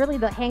because it's really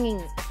the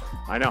hanging.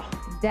 I know.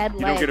 Dead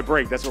leg. You don't get a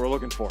break. That's what we're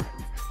looking for.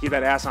 Keep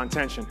that ass on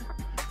tension.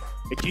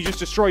 If you just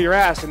destroy your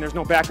ass and there's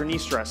no back or knee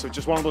stress. So it's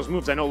just one of those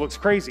moves. I know it looks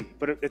crazy,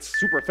 but it's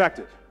super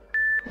effective.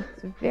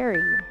 It's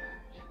very.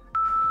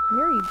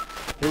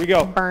 Here we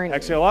go. Burning.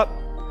 Exhale up.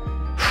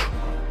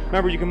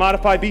 Remember, you can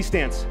modify V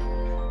stance.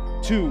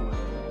 2,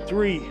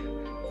 3,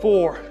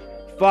 4,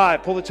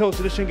 5. Pull the toes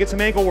to the shin. Get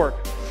some ankle work.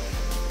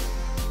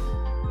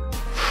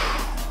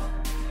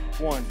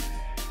 1,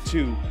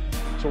 2.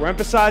 So we're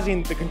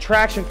emphasizing the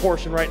contraction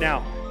portion right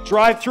now.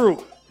 Drive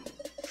through.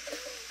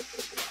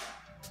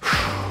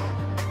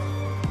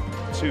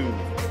 2,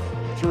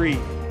 3,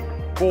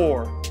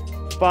 4,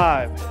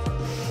 5.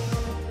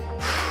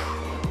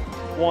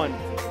 1,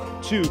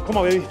 2. Come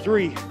on, baby.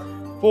 3,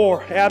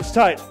 4. Abs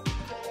tight.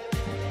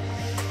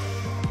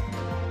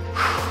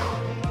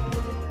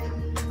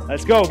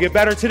 Let's go. Get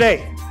better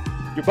today.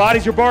 Your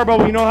body's your barbell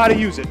when you know how to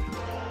use it.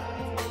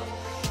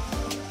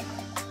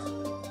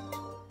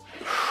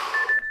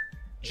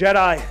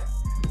 Jedi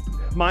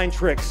mind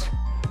tricks.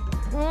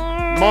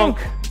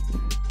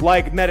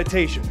 Monk-like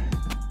meditation.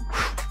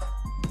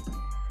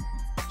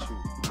 2,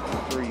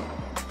 3,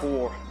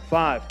 4,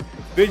 5.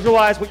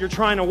 Visualize what you're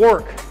trying to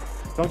work.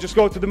 Don't just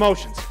go through the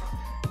motions.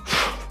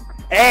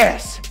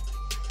 Ass.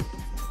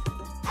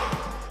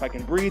 I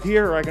can breathe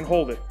here or I can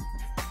hold it.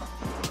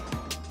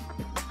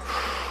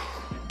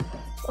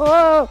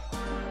 Oh,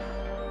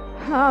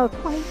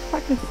 20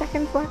 fucking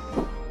seconds left.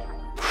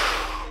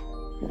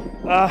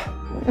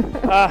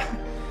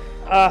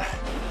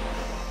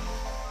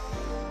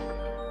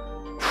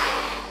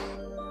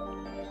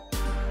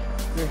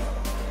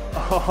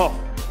 Oh,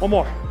 one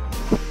more.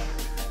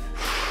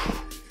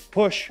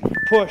 Push,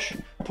 push,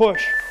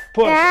 push,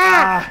 push.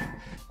 Ah.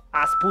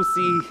 Ass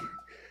pussy.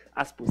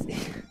 Ass pussy.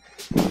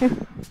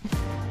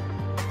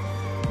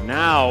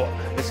 Now,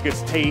 this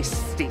gets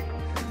tasty.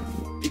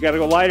 You gotta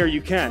go lighter,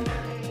 you can.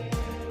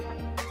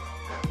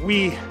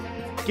 We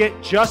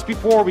get just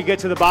before we get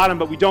to the bottom,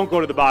 but we don't go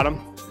to the bottom.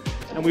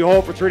 And we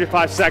hold for 3 to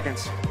 5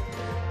 seconds.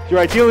 You're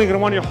ideally gonna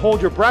want to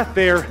hold your breath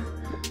there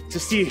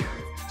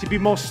to be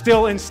most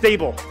still and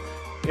stable.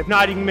 If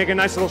not, you can make a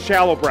nice little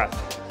shallow breath.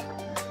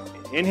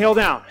 Inhale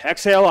down,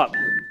 exhale up.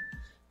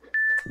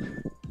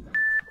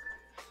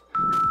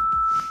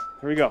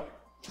 Here we go.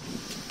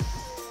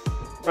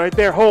 Right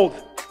there, hold.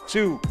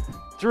 2,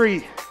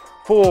 3,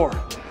 4,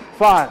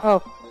 5.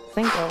 Oh,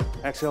 single.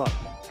 Exhale up.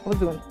 I was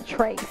doing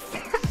trace.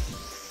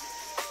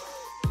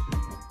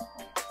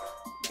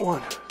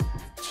 1,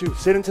 2,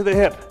 sit into the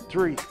hip.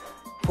 3,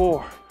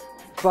 4,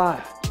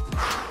 5.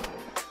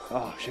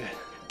 Oh, shit.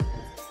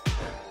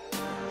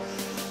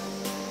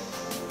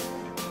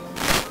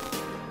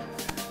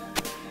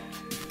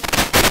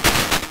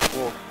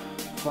 4,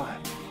 5.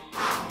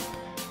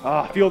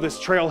 Ah, feel this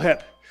trail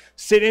hip.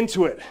 Sit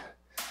into it.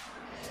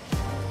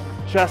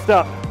 Chest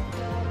up.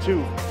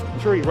 2,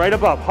 3, right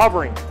above,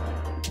 hovering.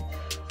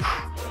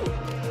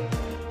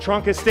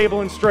 Trunk is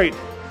stable and straight.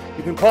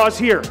 You can pause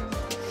here.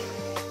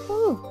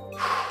 Ooh.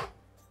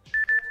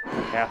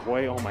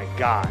 Halfway, oh my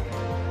God.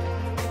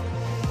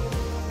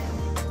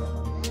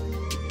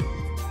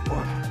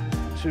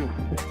 1, 2,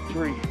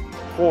 3,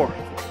 4.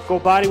 Go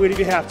body weight if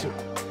you have to.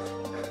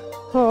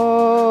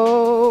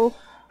 Oh.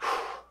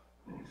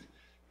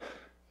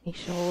 My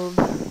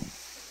shoulder.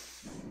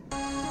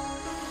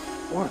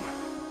 1,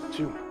 2,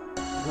 3,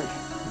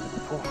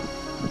 4,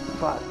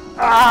 5.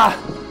 Ah!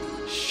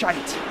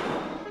 Shite.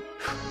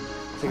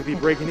 Take a deep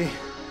break, knee.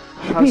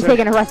 He's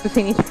taking a rest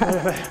between each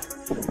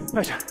breath.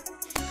 Nice.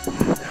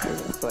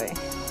 This way.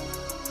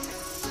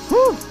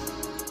 Whew.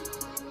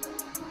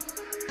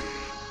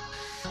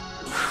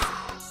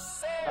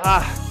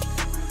 Ah.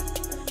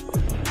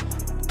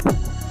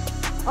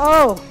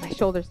 Oh, my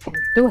shoulders can't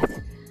do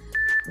it.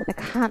 I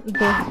can't do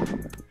it.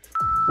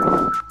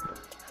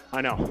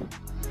 I know.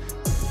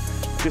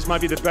 This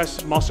might be the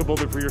best muscle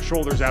builder for your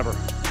shoulders ever.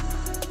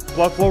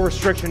 Blood flow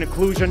restriction,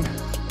 occlusion,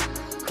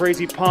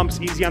 crazy pumps,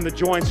 easy on the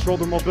joints,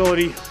 shoulder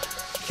mobility,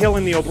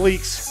 killing the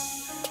obliques,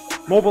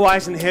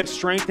 mobilizing the hips,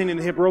 strengthening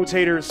the hip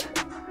rotators.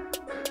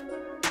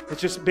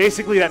 It's just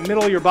basically that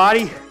middle of your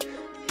body.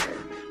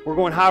 We're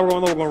going high, we're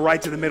going low, we're going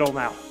right to the middle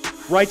now.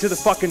 Right to the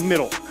fucking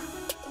middle.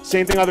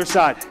 Same thing other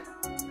side.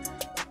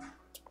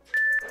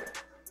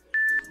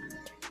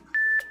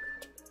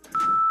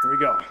 Here we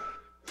go.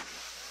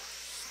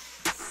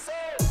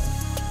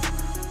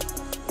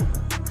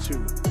 2,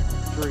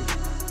 3,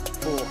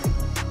 4,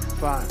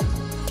 5.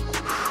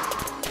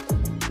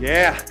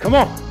 Yeah, come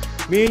on.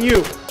 Me and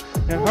you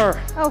and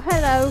her Oh,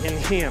 hello. and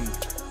him.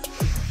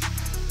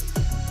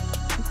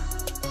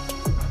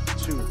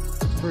 2,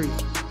 3,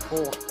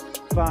 4,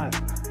 5.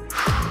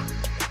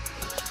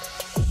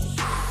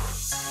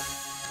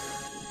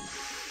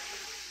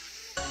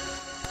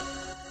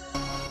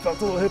 Felt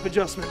a little hip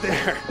adjustment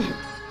there.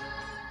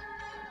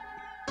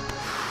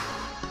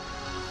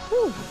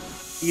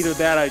 Either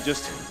that, I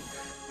just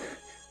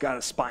got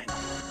a spinal.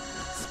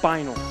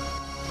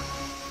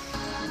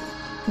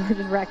 We're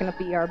just racking up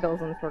the ER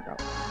bills on this workout.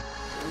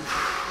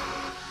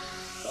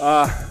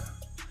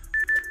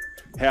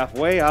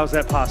 Halfway, how's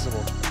that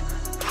possible?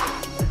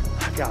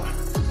 I got it.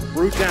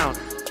 Root down.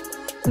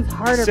 It's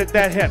harder. Sit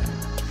that hip.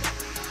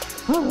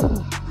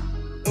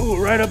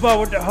 Ooh, right above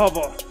with the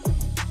hover.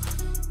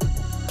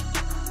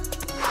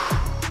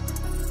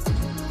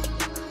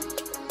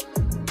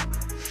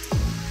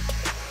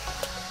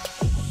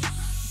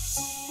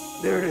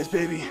 There it is,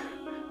 baby.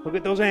 Look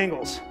at those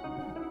angles.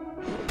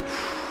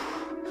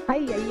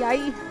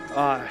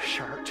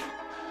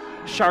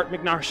 Sharp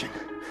McNartion.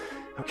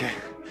 Okay,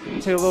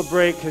 take a little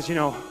break because, you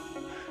know,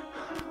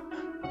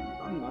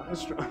 I'm not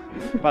as strong.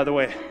 By the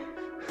way,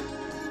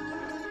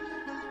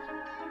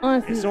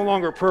 Honestly, it's no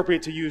longer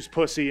appropriate to use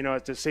pussy, you know,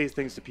 to say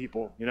things to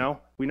people, you know?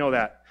 We know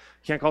that.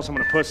 You can't call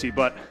someone a pussy,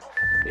 but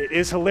it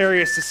is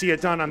hilarious to see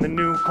it done on the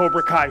new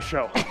Cobra Kai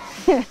show.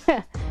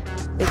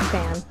 big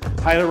fan.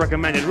 Highly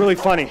recommended. Really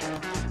funny.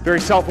 Very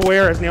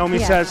self-aware, as Naomi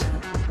says.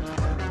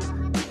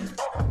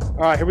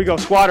 All right, here we go.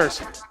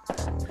 Squatters.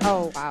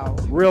 Oh, wow.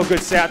 Real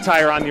good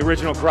satire on the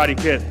original Karate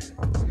Kid.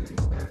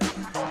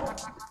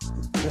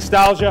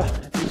 Nostalgia,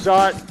 if you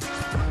saw it.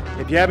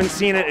 If you haven't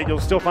seen it, you'll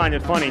still find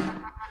it funny.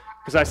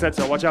 Because I said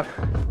so. Watch out.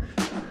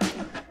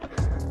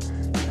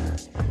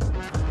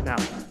 Now,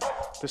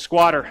 the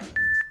squatter.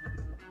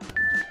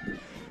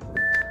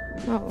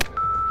 Oh.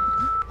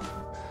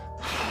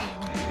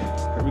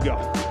 Here we go.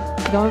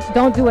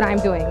 Don't do what I'm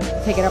doing.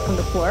 Take it up from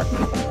the floor.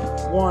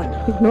 1,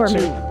 Ignore 2,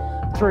 me.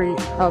 3,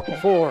 Okay.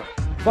 4,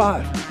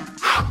 5.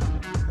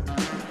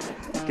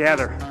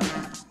 Gather.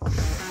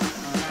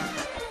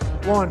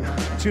 1,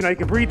 2. Now you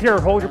can breathe here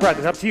or hold your breath.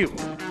 It's up to you.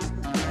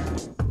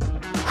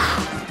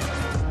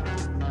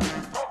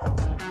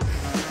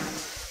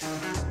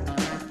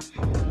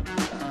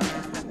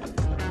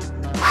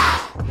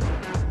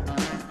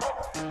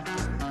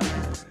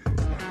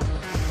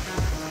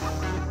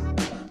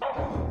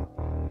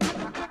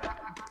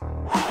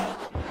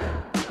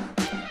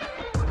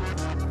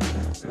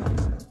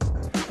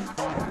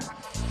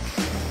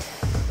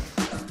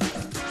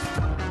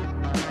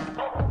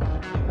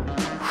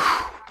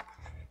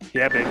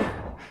 Yeah, baby.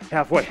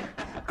 Halfway.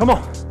 Come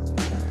on.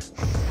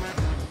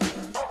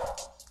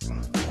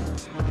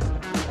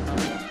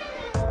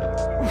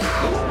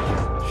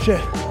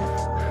 Shit.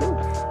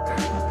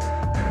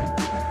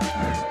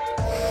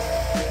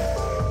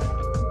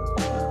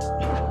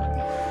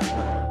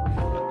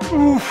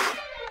 Oof.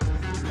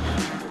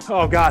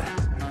 Oh, God.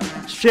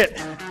 Shit.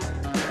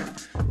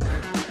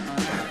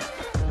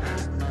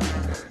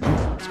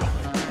 Let's go.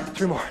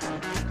 3 more.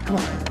 Come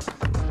on.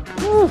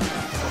 Oof.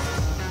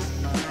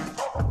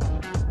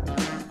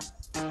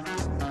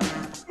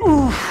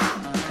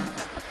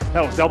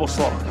 That was double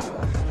slow.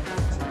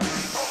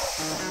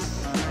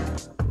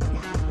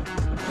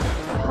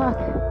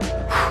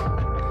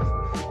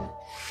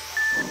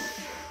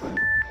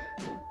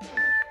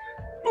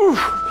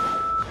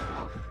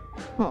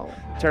 Oh.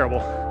 Terrible.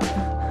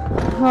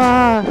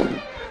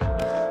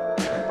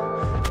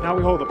 Now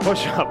we hold the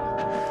push-up.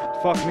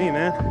 Fuck me,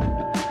 man.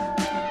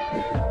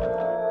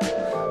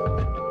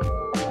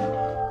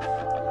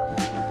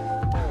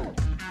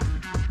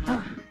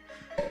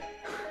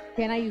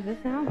 Can I use this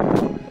now?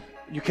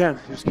 You can.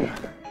 Just I'm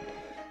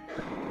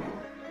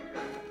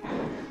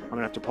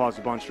gonna have to pause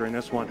a bunch during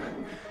this one.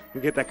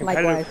 You get that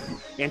competitive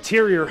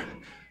anterior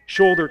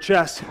shoulder,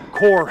 chest,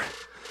 core,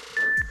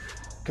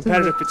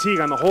 competitive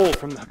fatigue on the hold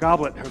from the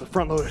goblet or the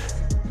front loaded.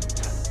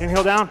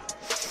 Inhale down.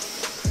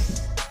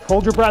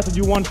 Hold your breath and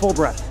do 1 full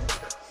breath.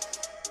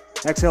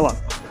 Exhale up.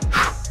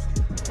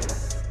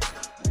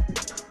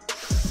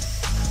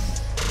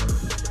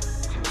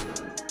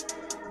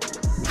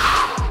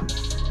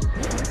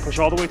 Push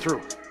all the way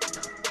through.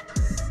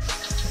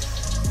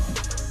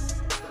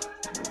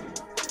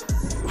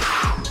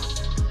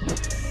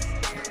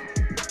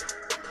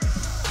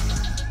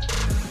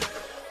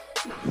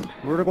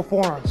 Vertical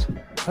forearms.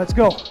 Let's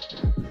go.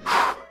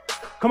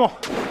 Come on.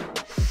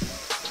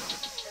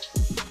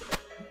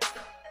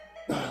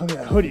 Look at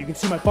that hoodie. You can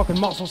see my fucking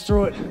muscles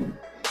through it.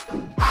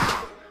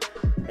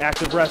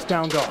 Active rest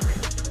down dog.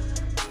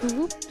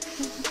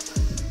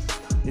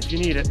 If you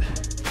need it.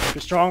 If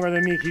you're stronger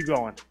than me, keep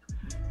going.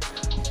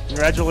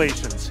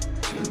 Congratulations.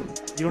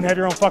 You don't have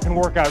your own fucking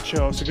workout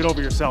show, so get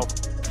over yourself.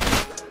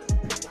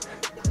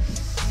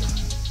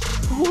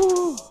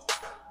 Woo.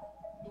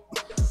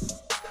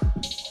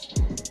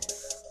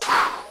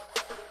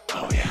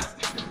 Oh yeah.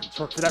 Let's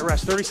work for that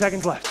rest. 30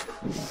 seconds left.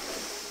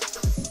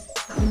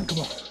 Come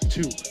on.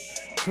 2,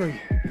 3,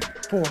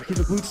 4. Keep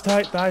the glutes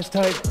tight, thighs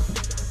tight.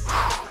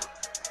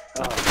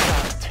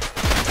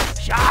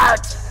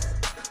 Shot!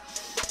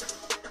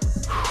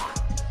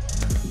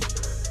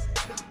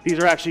 These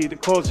are actually the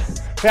clothes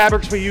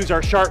fabrics we use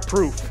are shark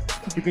proof.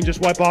 You can just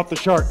wipe off the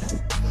shark.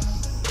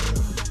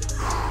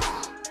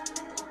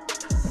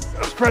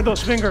 Spread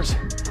those fingers.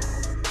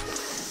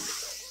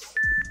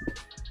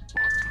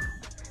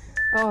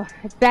 Oh,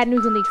 it's bad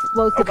news on the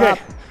explosive up.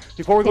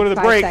 Before we go to the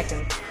break,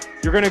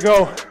 you're gonna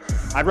go,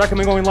 I'd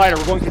recommend going lighter.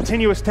 We're going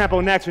continuous tempo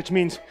next, which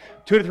means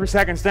 2 to 3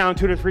 seconds down,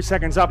 2 to 3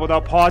 seconds up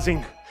without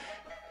pausing.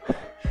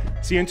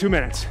 See you in 2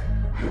 minutes.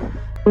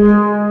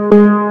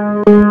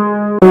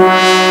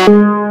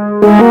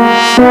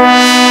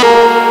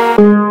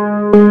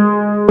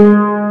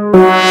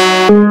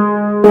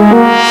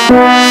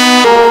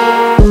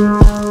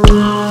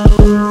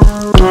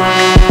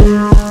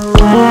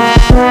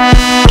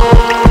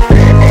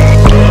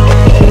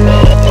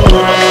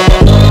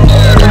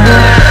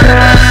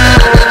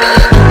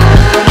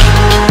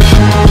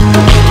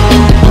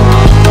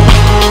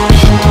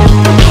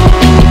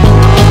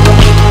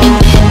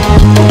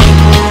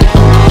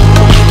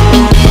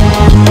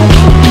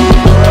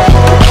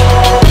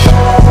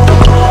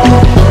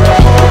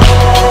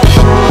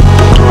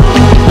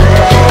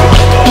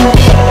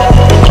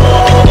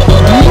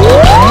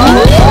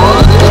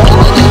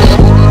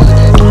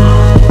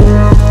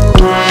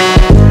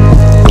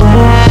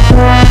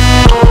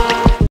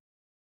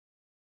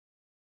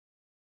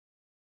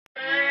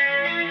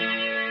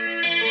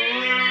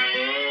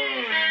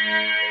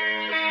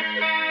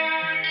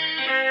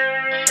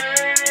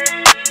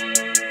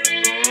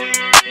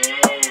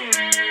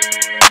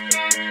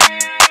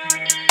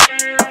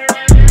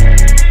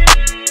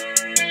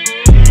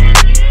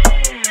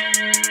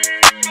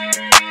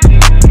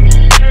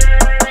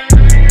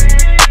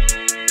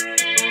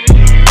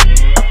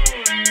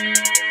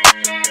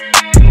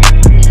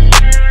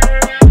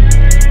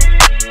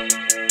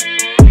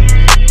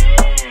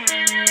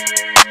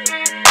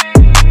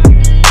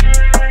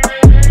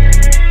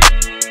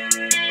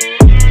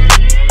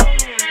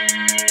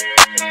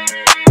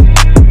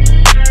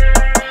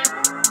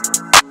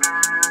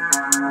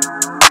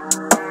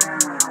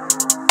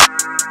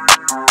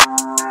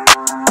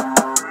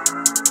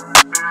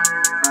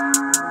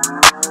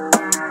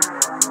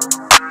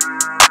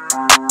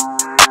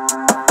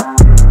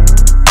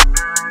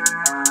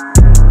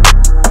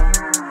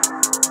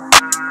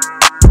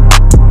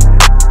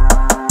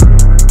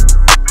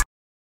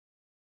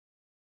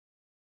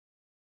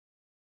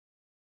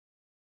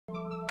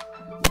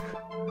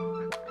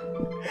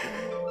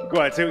 Go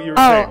ahead, say what you were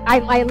Oh, saying.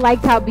 I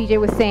liked how BJ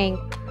was saying,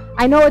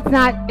 I know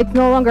it's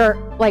no longer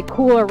like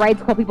cool or right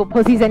to call people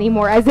pussies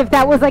anymore, as if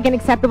that was like an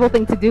acceptable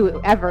thing to do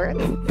ever.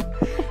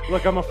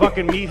 Look, I'm a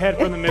fucking meathead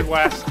from the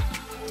Midwest.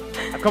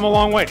 I've come a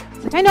long way.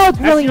 I know it's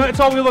really. It's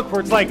all we look for.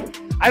 It's like,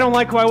 I don't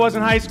like who I was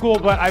in high school,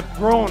 but I've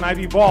grown, I've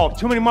evolved.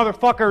 Too many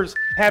motherfuckers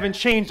haven't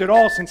changed at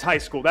all since high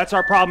school. That's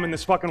our problem in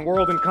this fucking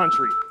world and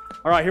country.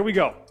 All right, here we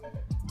go.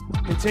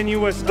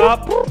 Continuous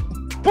up,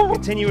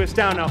 continuous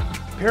down. Now,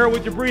 pair it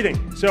with your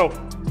breathing. So,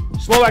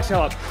 slow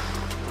exhale up.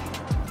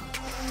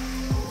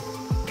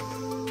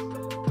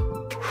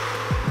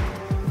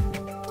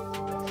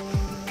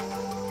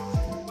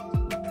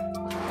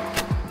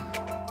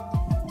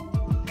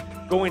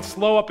 Going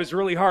slow up is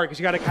really hard because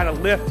you got to kind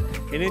of lift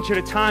an inch at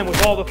a time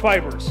with all the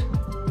fibers.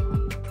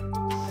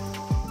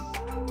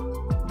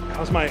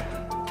 How's my,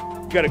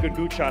 you got a good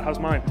Gucci shot. How's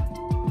mine?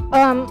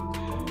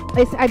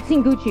 I've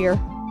seen Guccier.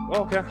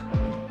 Oh, okay.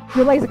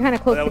 Your legs are kind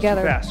of close that was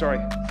together. Too fast, sorry.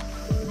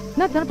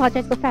 No, don't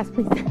apologize. Go fast,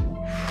 please.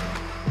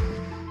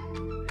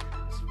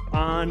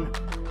 On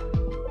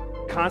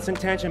constant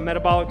tension,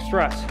 metabolic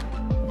stress.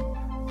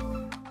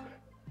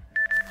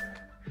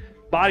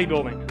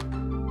 Bodybuilding.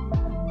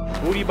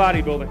 Booty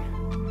bodybuilding.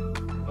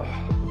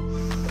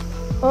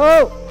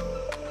 Oh!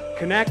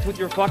 Connect with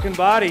your fucking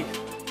body.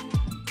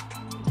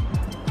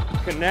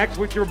 Connect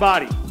with your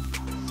body.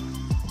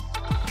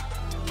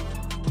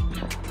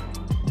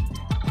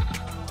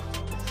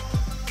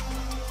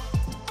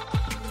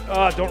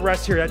 Don't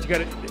rest here.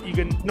 You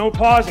can no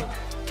pausing.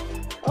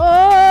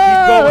 Oh!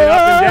 Keep going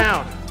up and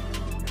down.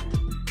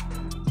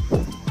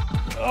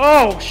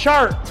 Oh,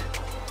 sharp.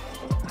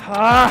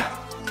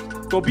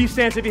 Go beef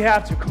stance if you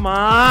have to. Come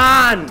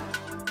on.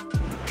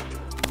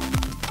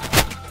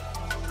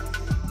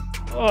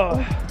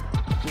 Oh,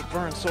 just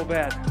burns so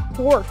bad.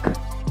 Work.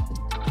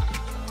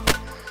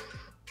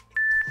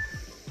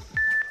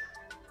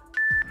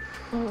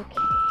 Okay.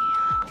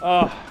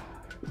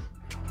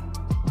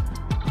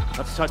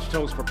 Let's touch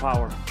toes for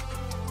power.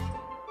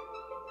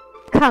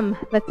 Come,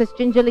 let us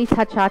gingerly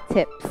touch our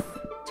tips.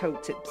 Toe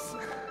tips.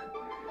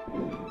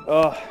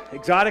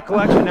 Exotic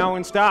collection now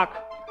in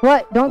stock.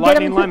 What? Don't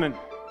Lightning get them. lemon.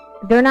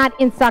 They're not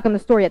in stock in the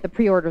store yet. The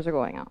pre-orders are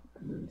going out.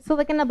 So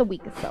like another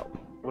week or so.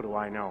 What do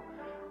I know?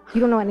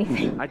 You don't know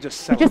anything. I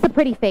just sell You're just a them.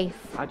 pretty face.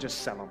 I just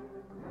sell them.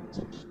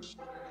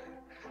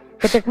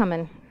 But they're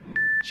coming.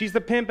 She's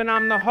the pimp and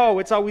I'm the hoe.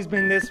 It's always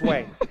been this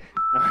way.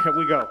 Here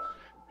we go.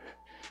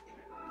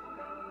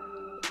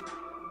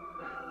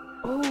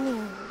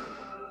 Oh.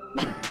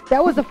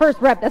 That was the first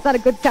rep. That's not a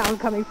good sound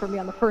coming from me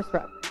on the first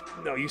rep.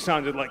 No, you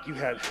sounded like you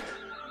had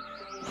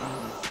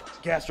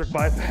gastric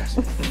bypass.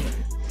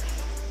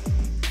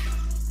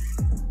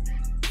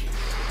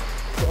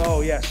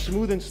 Oh yeah,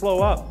 smooth and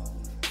slow up.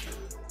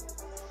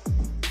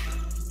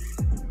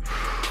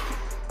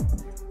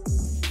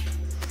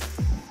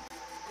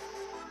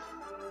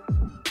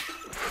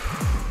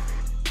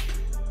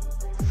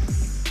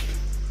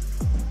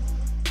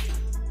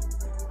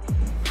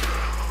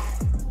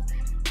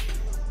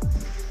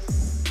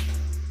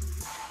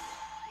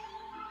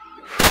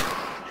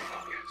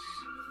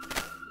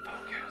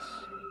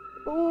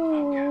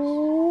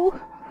 Ooh.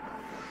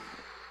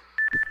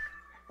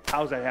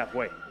 How's that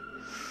halfway?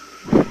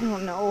 I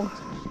don't know.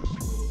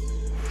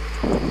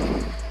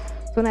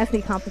 Don't ask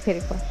me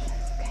complicated questions.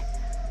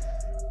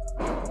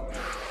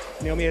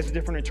 Okay. Naomi has a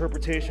different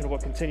interpretation of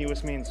what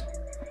continuous means.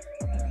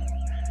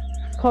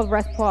 It's called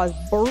rest pause.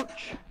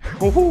 Birch.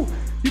 Oh,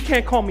 you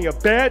can't call me a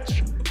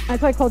bitch.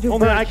 That's why I called you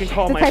Only birch. I can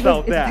call It's a type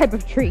myself of, that. It's a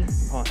type of tree.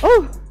 Huh.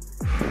 Oh.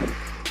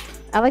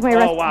 I like my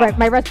rest. wow.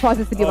 My rest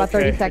pauses to be about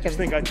 30 I seconds. just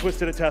think I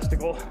twisted a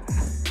testicle.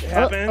 It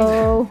happened.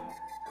 Oh.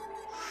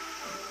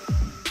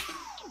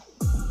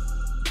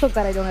 So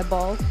glad I don't have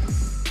balls.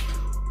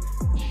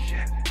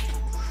 Shit.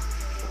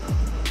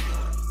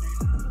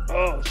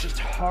 Oh, it's just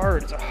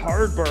hard. It's a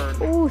hard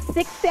burn. Ooh,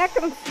 6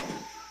 seconds.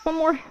 One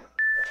more.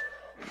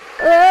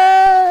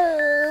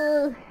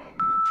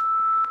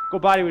 Go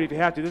bodyweight if you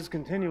have to. This is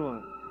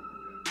continuum.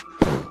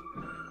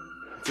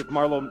 It's if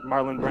Marlon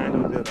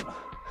Brando did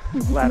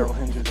lateral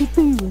hinges.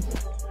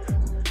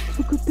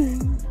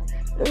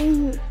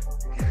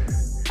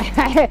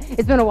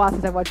 It's been a while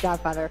since I watched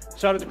Godfather.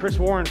 Shout out to Chris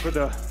Warren for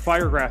the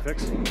fire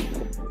graphics.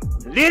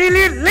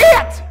 Lit!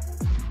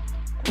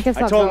 I guess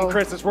I I'll told go. him,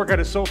 Chris, this workout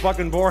is so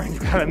fucking boring. You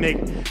gotta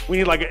we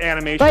need like an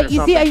animation But or you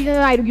something. see,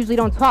 I usually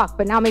don't talk,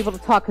 but now I'm able to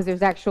talk because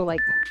there's actual like.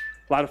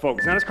 A lot of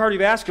focus. Not as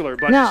cardiovascular,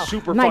 but No,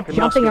 super I'm not fucking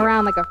jumping muscular.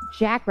 around like a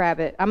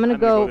jackrabbit. I'm gonna I'm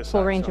gonna go go this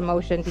full side, range so. of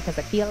motion because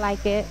I feel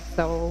like it.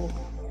 So, oh,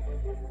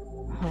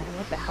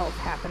 what the hell's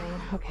happening?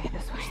 Okay,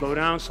 this way. Slow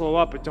down, slow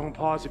up, but don't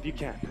pause if you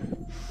can.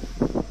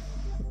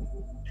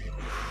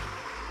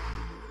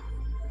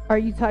 Are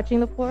you touching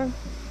the floor?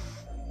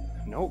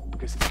 Nope,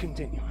 because it's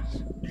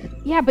continuous.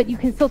 Yeah, but you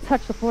can still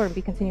touch the floor and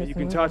be continuous. You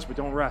can touch, but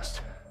don't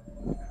rest.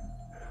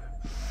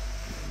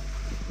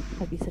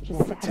 That'd be such a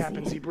The sassy.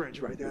 Tappan Zee Bridge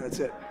right there, that's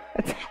it.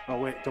 Oh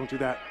wait, don't do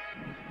that.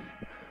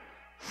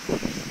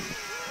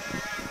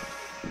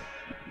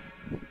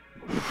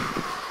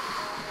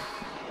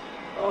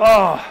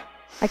 Oh,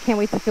 I can't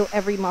wait to feel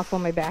every muscle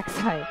on my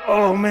backside.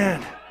 Oh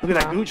man, look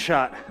at that gooch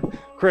shot.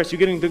 Chris, you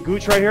getting the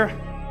gooch right here?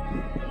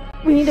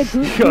 We need a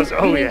gooch. He goes,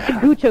 oh yeah.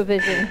 A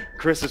gooch-o-vision.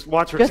 Chris is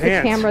watch for his Just a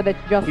hands. camera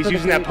that's just He's for the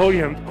using that gooch.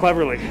 podium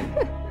cleverly.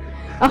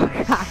 Oh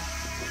god.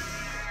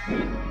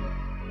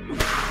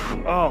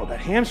 Oh, that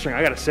hamstring,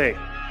 I gotta say.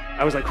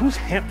 I was like, who's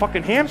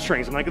fucking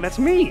hamstrings? I'm like, that's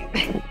me.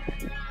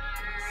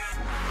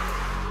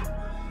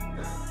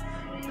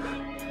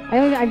 I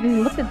haven't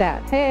even looked at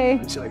that. Hey.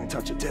 Let me see if I can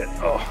touch a tit.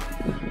 Oh.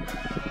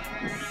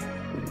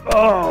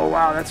 Oh,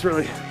 wow, that's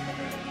really...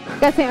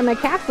 Gotta say, my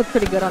calves look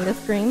pretty good on this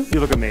screen. You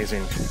look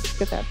amazing.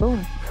 Look at that,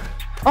 boom.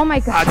 Oh my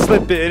god. I'd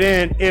slip it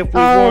in if we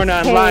weren't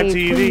on live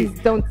TV. Please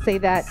don't say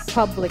that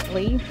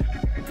publicly.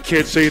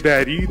 Can't say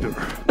that either.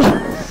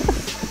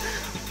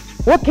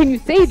 What can you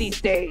say these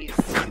days?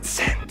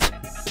 Consent.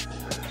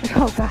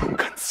 Oh god.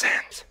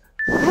 Consent.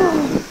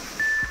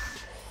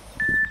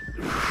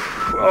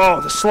 Oh,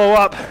 the slow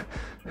up.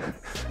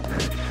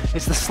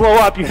 It's the slow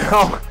up, you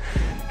know,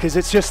 because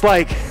it's just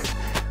like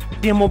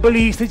the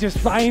immobilities, they just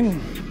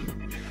fine.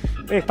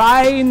 They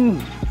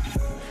fine.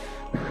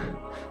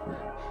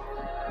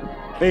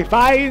 They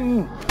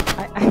fine.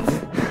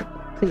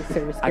 Please,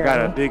 sir, I got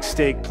a big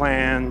steak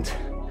planned.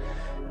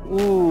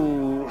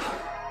 Ooh.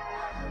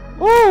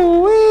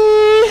 Ooh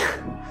wee.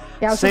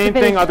 Yeah, same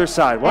thing, other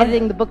side. What?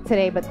 Editing the book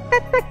today, but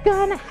that's not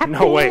gonna happen.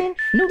 No way.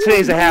 No,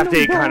 Today's a half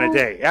day no. kind of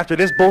day. After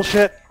this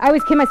bullshit. I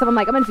always kid myself. I'm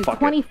like, I'm gonna do Fuck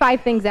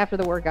 25 things after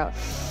the workout,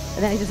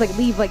 and then I just like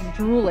leave like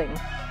drooling.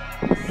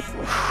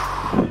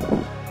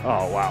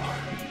 Oh wow.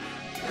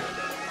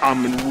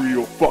 I'm in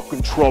real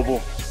fucking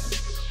trouble.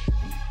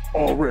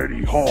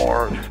 Already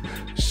hard.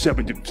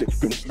 70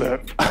 seconds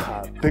left.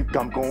 I think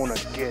I'm gonna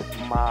get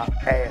my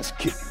ass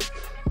kicked.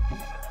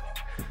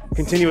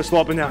 Continuous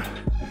slow up and down.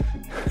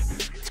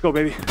 Let's go,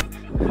 baby.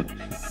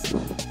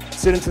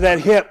 Sit into that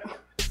hip.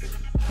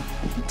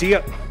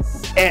 Dip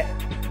at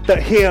the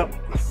hip.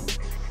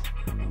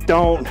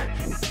 Don't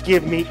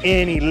give me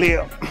any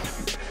lip.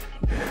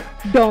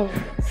 Don't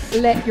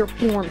let your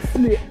form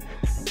slip.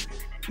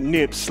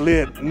 Nip,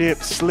 slip, nip,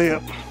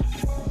 slip.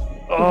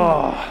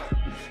 Oh,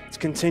 it's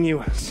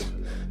continuous.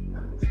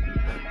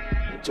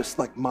 Just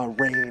like my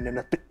reign in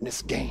a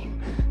fitness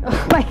game.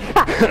 Oh my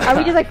god. Are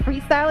we just like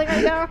freestyling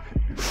right now?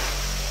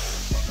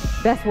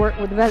 Best work.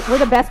 We're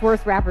the best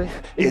worst rappers.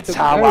 It's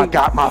how I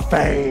got my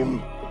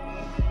fame.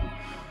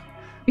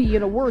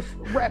 Being a worst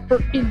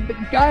rapper in the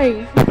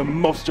game. The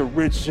most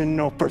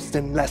original first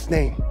and last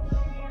name.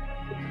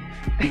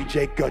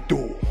 BJ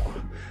Gaddour.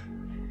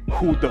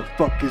 Who the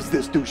fuck is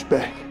this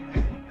douchebag?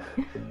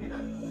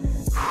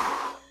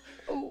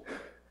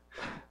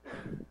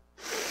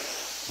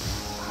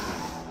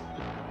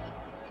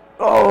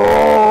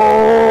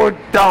 Oh,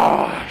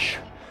 Dash!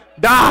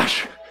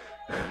 Dash!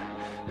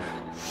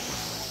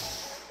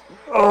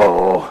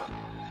 Oh!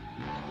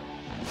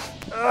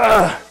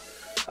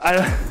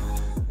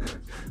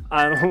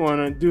 I don't want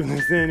to do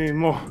this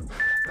anymore.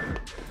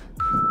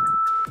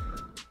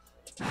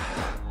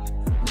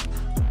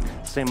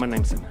 Say my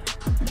name, Sam.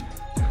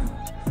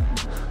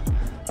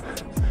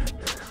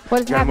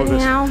 What is happening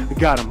now? We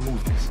gotta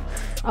move this.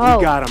 Oh,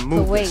 we gotta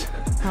move the weight. this.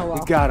 Oh well.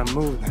 We gotta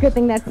move this. Good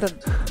thing that's a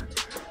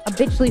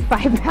bitchly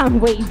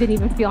 5-pound weight you didn't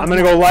even feel. I'm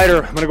gonna go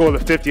lighter. I'm gonna go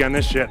with a 50 on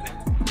this shit.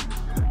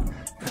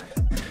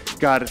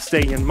 Gotta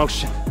stay in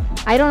motion.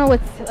 I don't know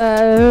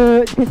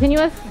what's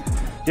continuous.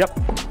 Yep.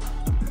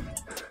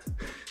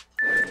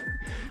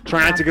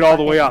 Try not to get all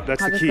the way up.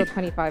 That's I'll the just key. go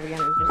 25 again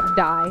and just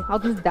die. I'll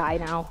just die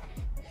now.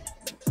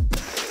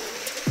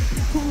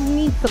 Who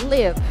needs to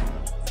live?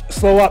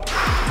 Slow up.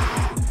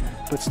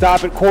 But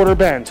stop at quarter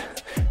bend.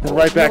 And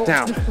right back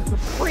down. This was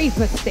a brave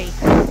mistake.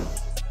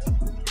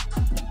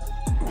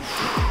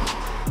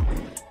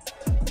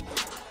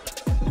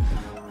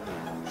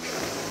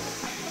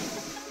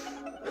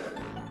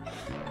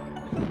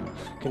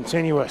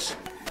 Continuous.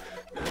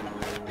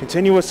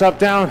 Continuous up,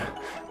 down.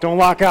 Don't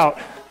lock out.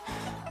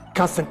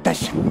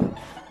 Concentration.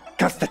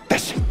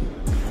 Concentration.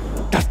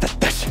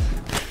 Concentration.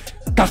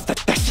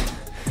 Concentration.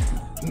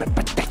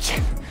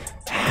 Protection.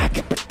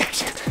 Target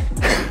protection.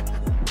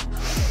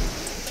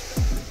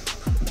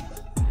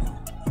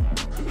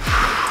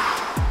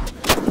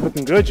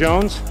 Looking good,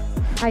 Jones.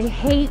 I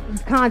hate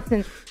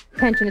constant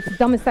tension. It's the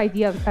dumbest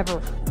idea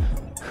ever.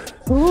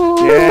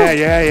 Ooh.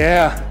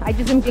 Yeah. I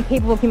just am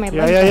incapable of keeping my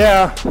legs.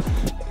 Yeah.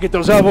 Get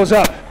those elbows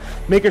up.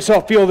 Make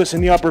yourself feel this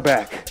in the upper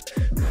back.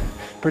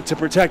 To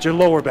protect your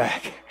lower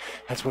back.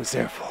 That's what it's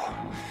there for.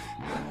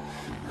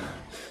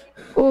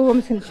 Oh, I'm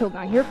just gonna chill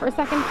down here for a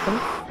second.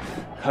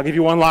 I'll give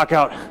you one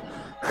lockout.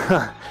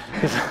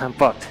 I'm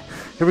fucked.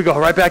 Here we go,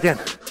 right back in.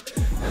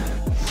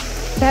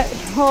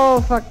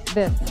 Oh, fuck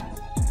this.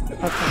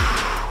 Okay.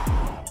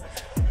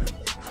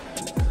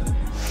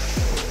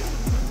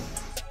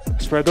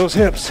 Spread those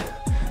hips.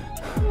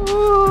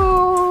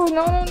 Ooh,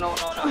 no.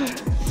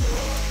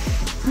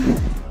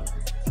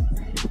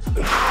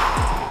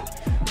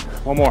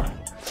 One more.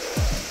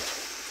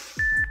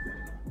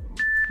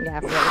 Yeah, I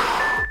forgot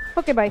it.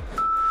 Okay, bye.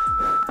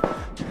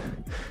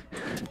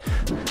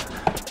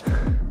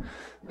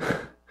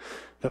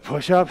 The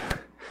push-up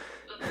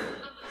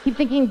keep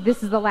thinking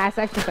this is the last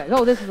exercise.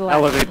 Oh, this is the last.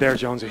 Elevate there,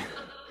 Jonesy.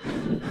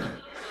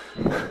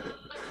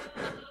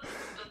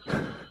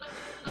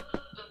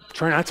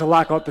 Try not to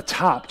lock out the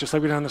top, just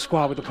like we did on the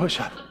squat with the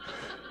push-up.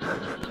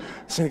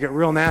 It's gonna get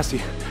real nasty.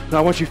 Now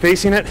I want you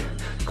facing it,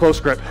 close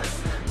grip,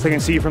 so I can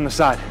see you from the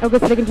side. Oh,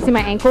 good, so they can just see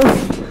my ankles?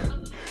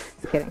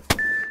 Just kidding.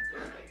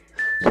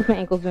 Just my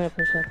ankles doing a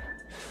push-up.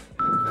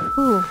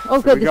 Ooh.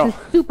 Oh, good, this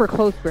is super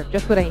close grip,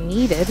 just what I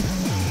needed.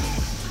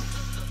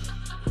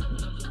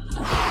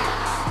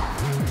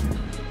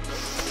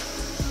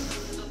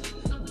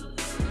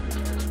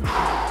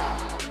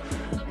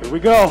 Here we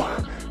go.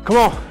 Come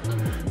on.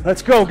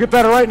 Let's go. Get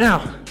better right now.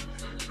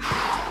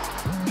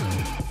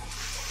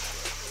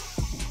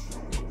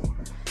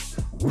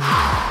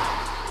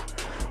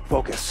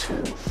 Focus.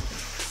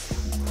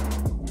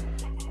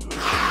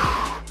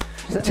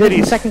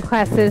 Titties. Second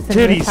class citizen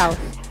in this house.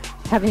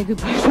 Having to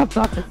do push-ups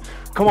off this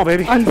Come on,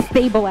 baby.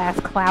 unstable ass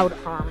cloud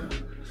arm.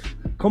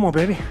 Come on,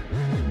 baby.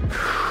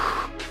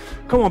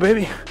 Come on,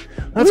 baby.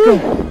 Let's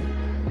go.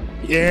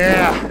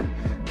 Yeah.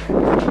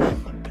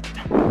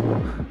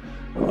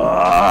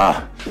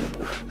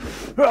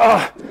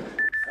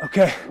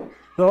 Okay.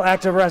 Little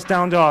active rest,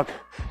 down dog.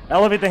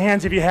 Elevate the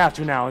hands if you have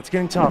to now. It's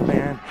getting tough,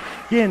 man.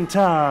 Getting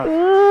tough.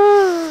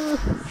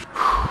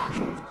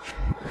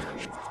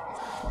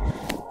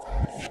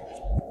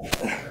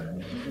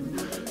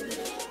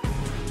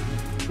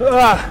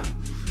 I'm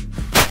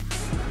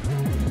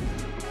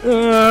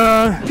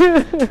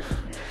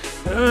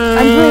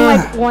doing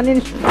like 1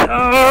 inch. You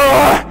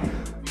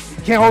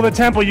can't hold the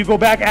tempo, you go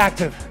back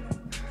active.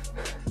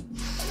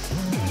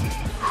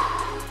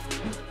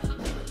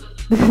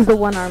 This is the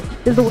one arm.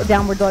 This is the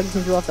downward dog you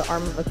can do off the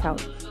arm of a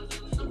couch.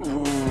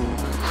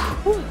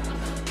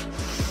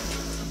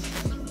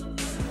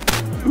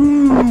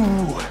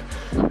 Ooh.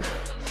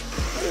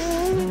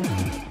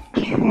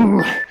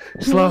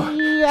 Slow,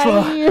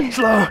 slow,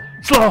 slow,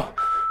 slow.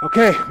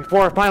 Okay,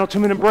 before our final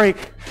 2-minute break,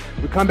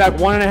 we come back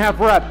 1.5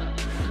 rep,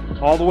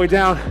 all the way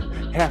down,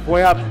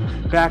 halfway up,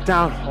 back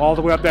down, all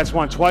the way up. That's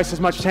one. Twice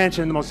as much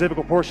tension in the most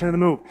difficult portion of the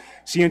move.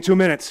 See you in 2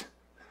 minutes.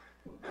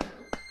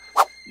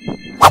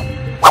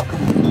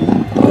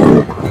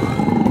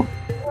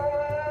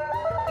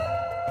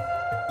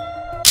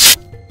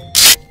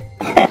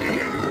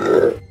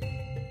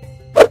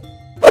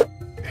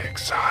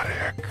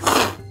 Exotic.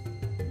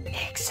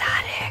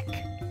 Exotic.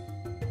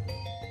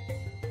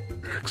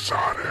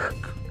 Exotic.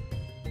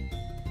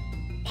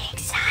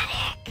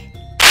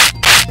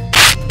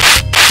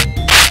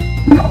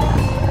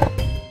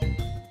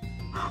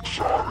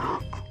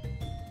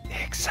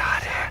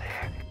 Exotic.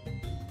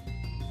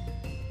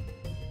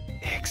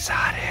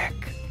 Exotic.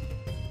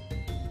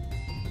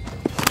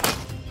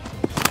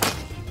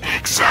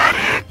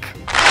 Exotic.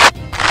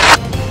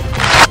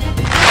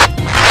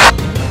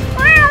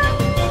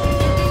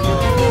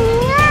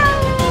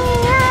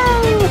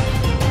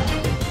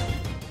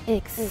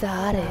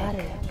 Exotic.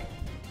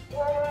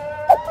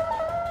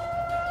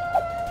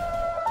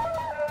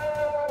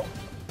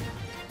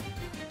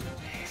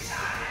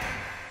 Exotic.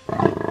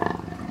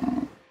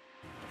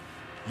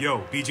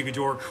 Yo, BJ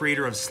Gaddour,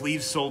 creator of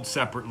Sleeves Sold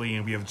Separately,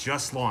 and we have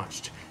just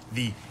launched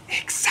the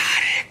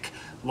Exotic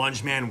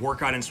Lungeman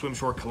Workout and Swim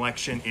Short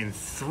Collection in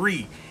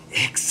 3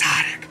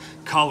 exotic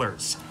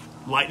colors.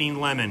 Lightning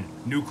Lemon,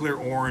 Nuclear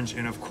Orange,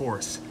 and of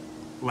course,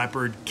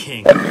 Leopard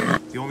King.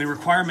 The only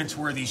requirement to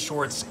wear these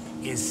shorts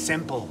is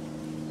simple.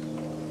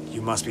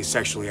 You must be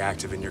sexually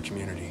active in your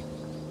community.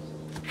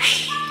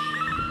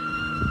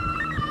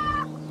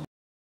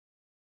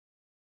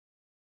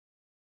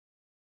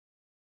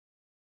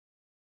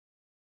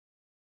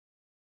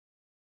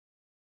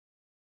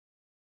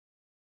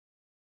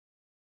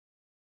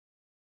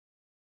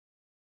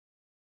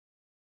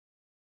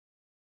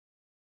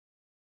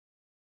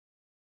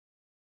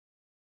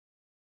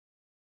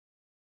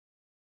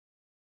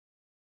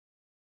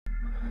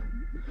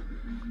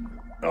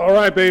 All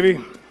right, baby.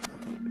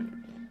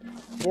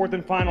 4th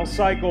and final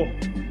cycle.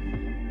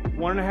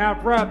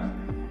 1.5 rep.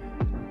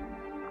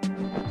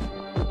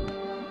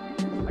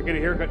 I get a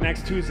haircut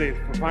next Tuesday.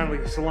 We're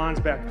finally, salon's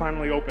back,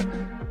 finally open.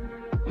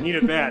 Need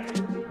it bad.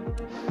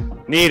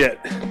 Need it.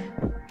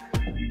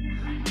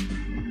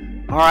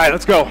 All right,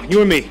 let's go.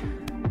 You and me.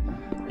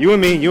 You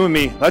and me, you and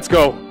me. Let's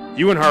go.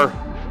 You and her.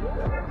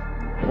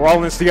 We're all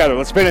in this together.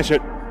 Let's finish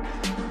it.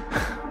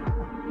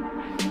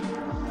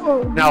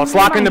 Now let's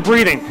lock in the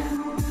breathing.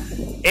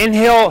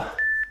 Inhale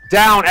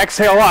down,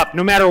 exhale up,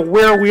 no matter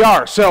where we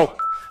are. So,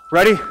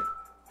 ready?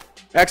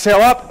 Exhale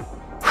up.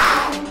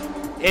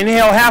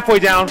 Inhale halfway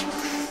down.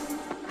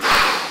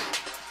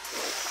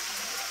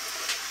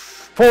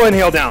 Full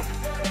inhale down.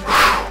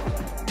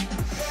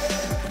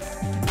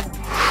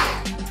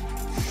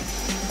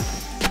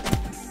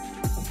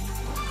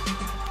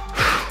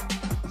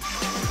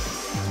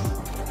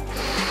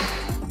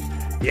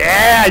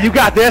 Yeah, you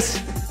got this.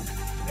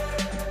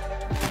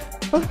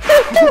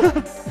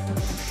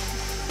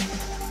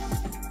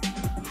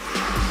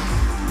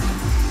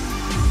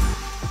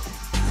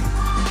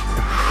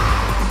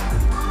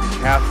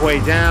 Halfway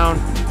down,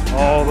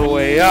 all the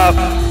way up,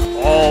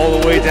 all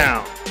the way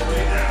down.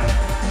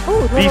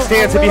 Ooh, B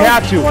stance if you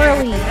have to.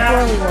 Swirly,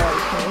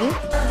 okay.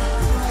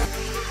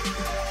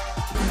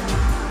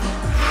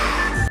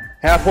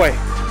 Halfway.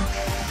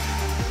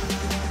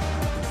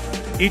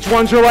 Each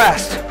one's your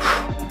last.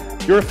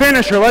 You're a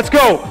finisher, let's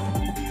go.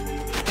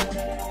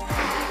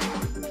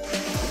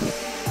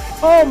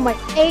 Oh, my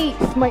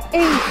ace, my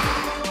ace.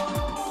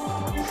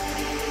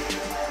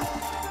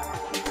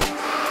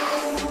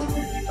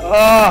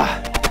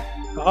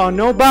 Oh,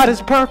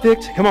 nobody's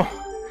perfect. Come on.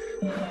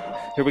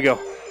 Here we go.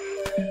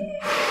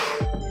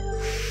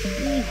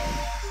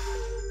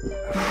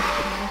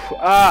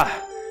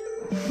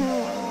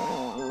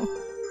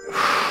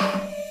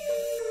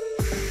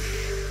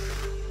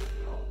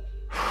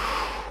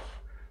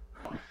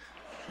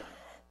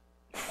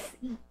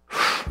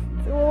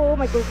 Oh,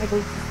 my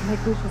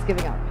glutes is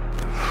giving up.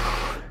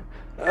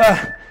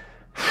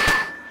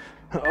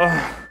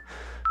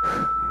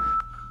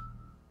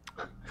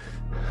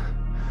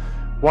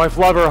 Wife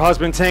lover,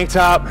 husband tank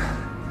top.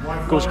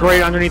 Goes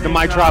great underneath the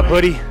mic drop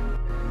hoodie.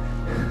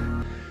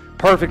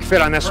 Perfect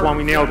fit on this one.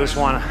 We nailed this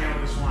one.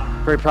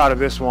 Very proud of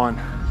this one.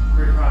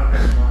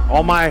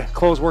 All my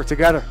clothes work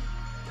together.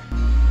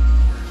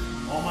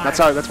 That's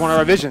one of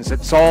our visions.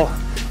 It's an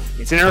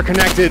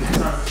interconnected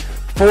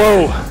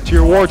flow to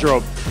your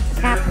wardrobe.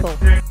 Capsule.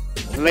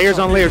 Layers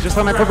on layers, just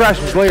like my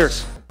progressions,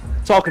 layers.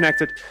 It's all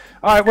connected.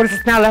 All right, what is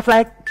this now, left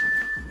leg?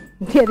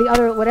 Yeah, the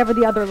other, whatever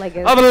the other leg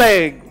is. Other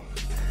leg.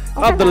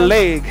 Of the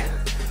leg.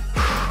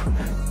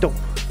 Dope.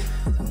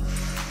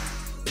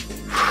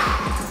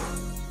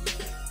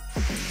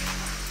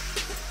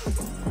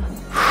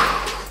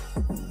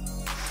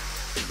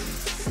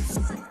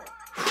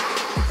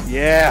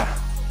 Yeah.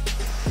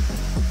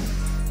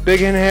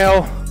 Big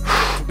inhale,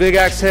 big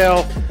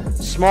exhale,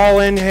 small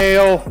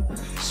inhale,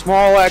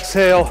 small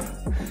exhale,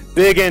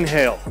 big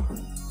inhale.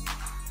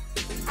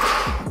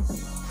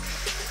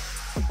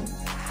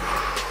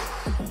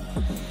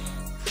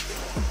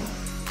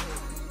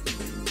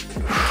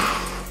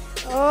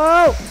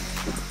 Oh!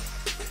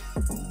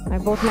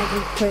 Both my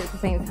glutes quit at the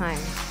same time.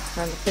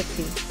 Around the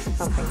 50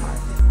 something mark.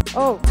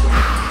 Oh!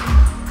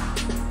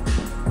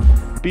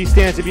 B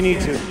stance if you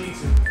need to.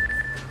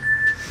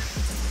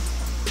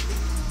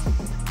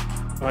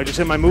 Oh, I just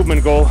hit my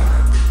movement goal.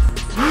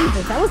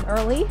 Jesus, that was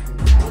early.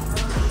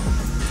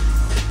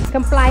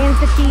 Compliance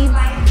achieved.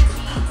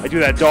 I do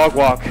that dog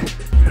walk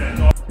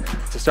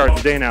to start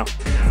the day now.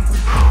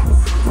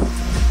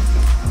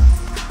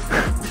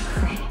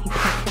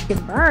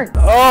 Burn.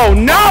 Oh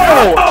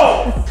no!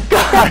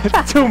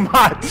 God, too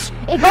much.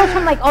 It goes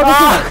from like, oh, this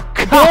is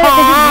good, this is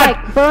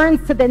like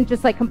burns to then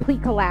just like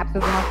complete collapse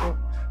of the muscle.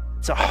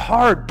 It's a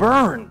hard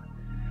burn.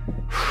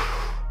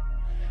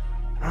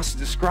 How else to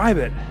describe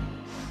it?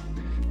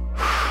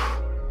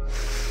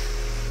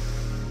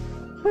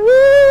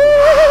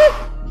 Oh!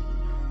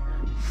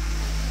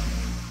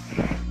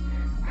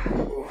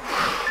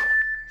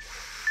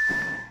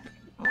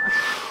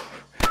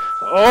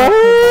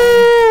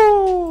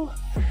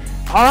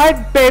 All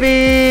right,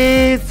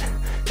 babies.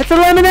 It's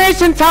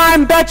elimination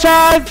time,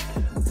 bitches.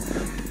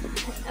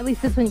 At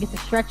least this one you get to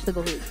stretch the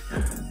glutes.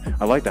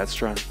 I like that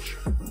stretch.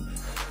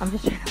 I'm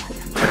just trying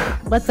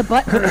to let the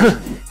butt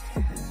breathe.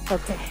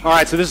 Okay. All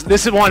right, so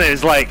this one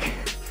is like,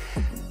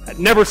 I've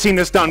never seen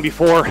this done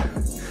before.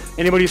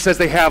 Anybody who says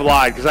they have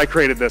lied, because I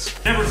created this.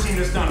 Never seen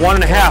this done.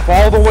 1.5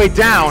 all the way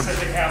down. Says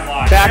they have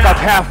lied. Back up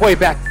halfway,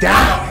 back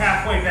down.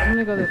 Halfway back. I'm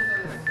gonna go this.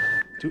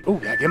 Dude, oh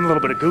yeah, give him a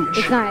little bit of gooch.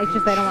 It's not, it's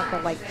just I don't want the,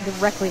 like,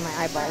 directly my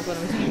eyeballs what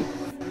I'm doing.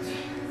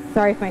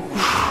 Sorry if my feet,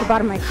 the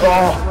bottom of my feet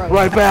Oh, is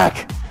right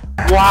back.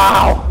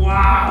 Wow.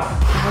 Wow.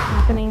 What's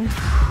happening?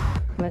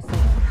 Listen.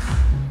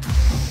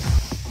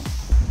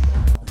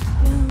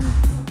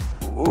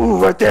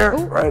 Ooh, right there,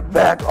 ooh. Right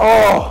back.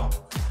 Oh.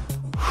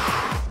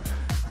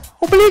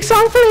 Obliques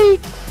on fleek.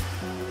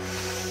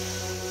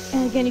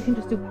 And again, you can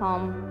just do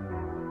palm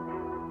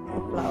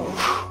or flow.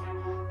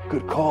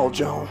 Good call,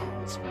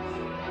 Jones.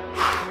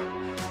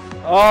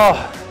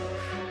 Oh.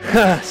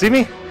 See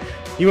me?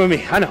 You and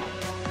me, I know.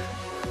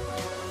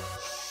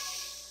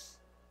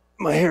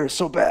 My hair is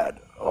so bad.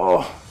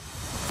 Oh.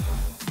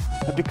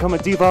 I've become a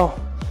Devo.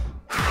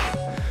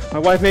 My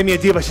wife made me a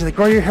Devo. She's like,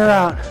 grow your hair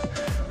out.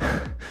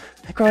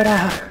 I grow it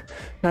out.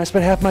 And I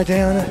spent half my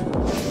day on it.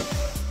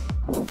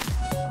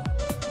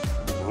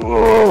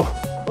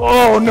 Oh,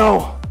 oh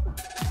no.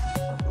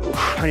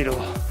 I need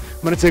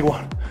I'm gonna take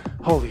one.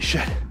 Holy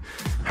shit.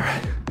 All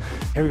right,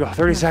 here we go,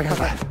 30 seconds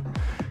left.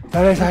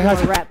 30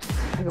 seconds. Reps.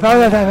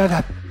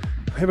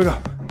 Here we go.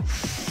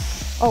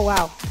 Oh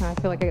wow, I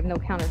feel like I have no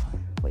counter.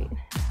 Wait.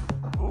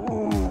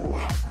 Ooh.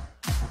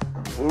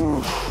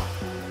 Ooh.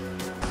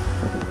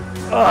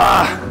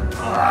 Ah.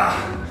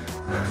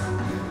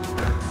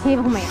 Can't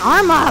even hold my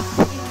arm up.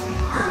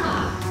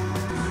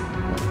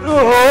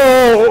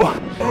 Oh.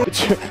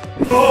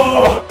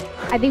 Oh.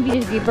 I think we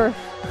just gave birth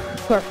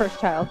to our first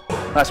child.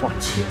 Last one.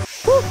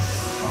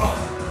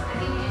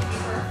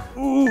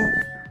 Ooh.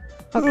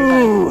 Okay,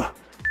 Ooh.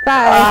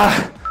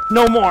 bye.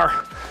 No more,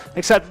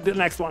 except the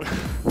next one.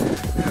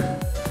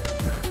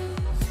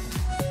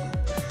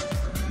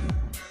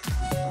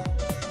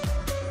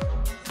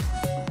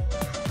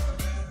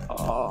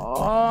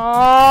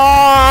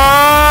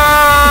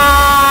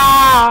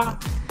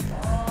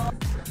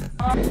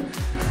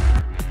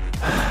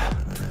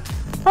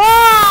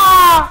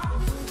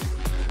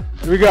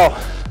 Here we go.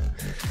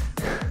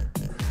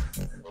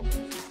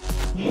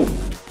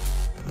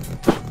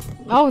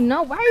 Oh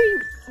no, why are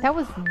you? That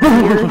was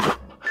weird.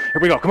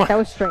 Here we go, come on. That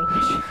was strange.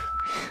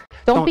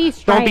 Don't be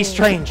strange. Don't be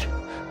strange.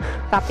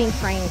 Stop being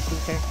strange,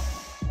 teacher.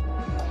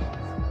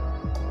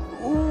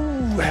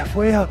 Ooh,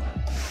 halfway up.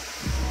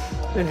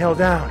 Inhale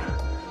down.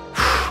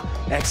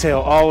 Exhale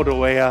all the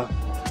way up.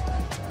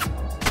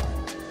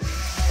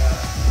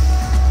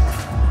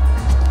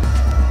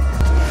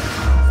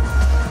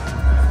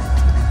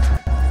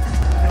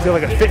 I feel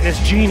like a fitness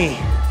genie.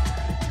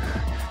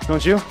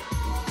 Don't you?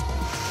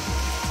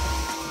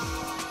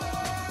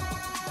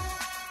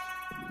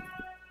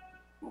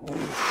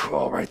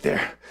 Oh, right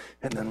there.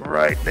 And then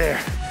right there.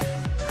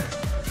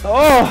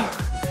 Oh!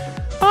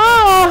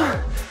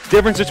 Oh!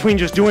 Difference between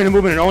just doing the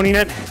movement and owning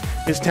it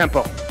is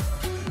tempo.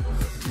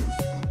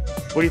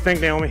 What do you think,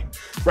 Naomi?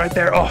 Right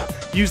there. Oh,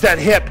 use that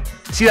hip.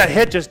 See that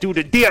hip? Just do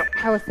the dip.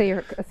 I would say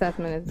your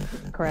assessment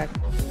is correct.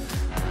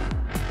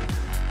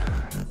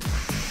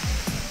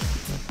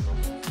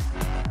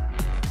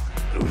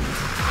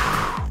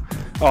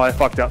 Oh, I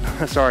fucked up.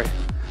 Sorry.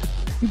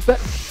 But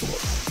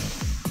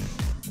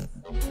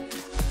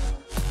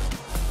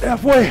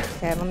halfway.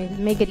 okay, let me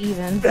make it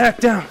even. Back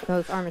down. So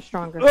his arm is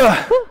stronger.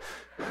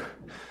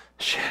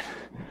 Shit.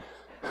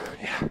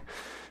 Yeah.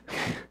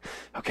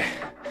 Okay.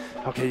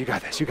 Okay, you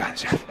got this. You got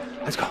this.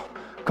 Let's go.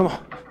 Come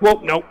on.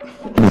 Whoa, nope.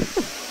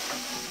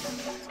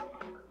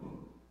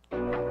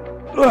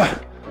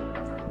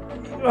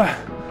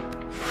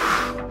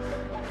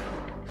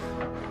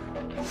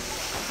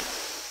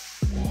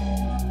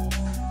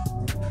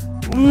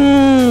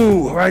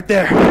 Ooh, right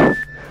there.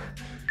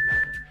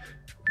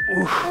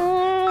 Ooh.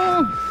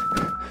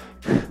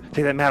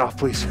 Take that mat off,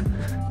 please.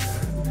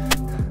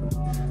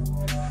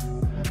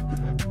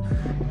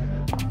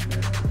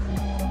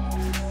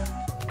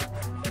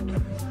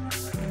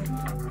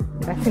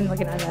 That seems like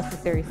an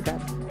unnecessary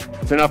step.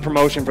 It's enough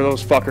promotion for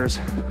those fuckers.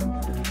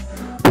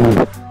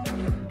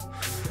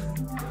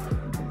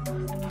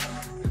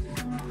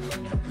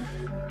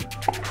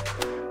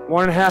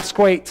 One and a half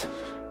squat.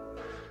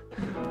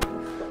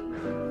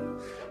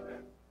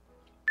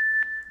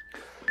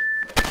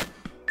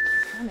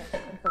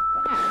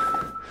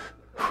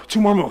 Two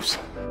more moves.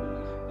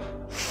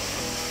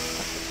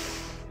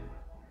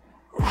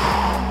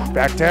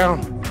 Back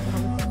down.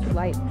 Too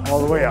light.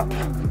 All the way up.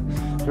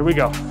 Here we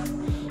go.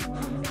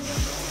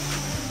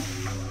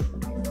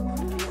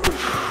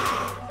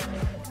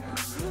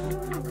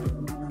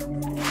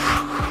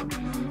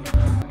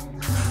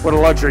 What a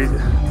luxury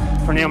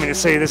for Naomi to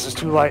say this is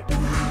too light.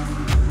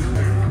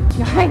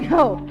 Yeah, I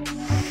know.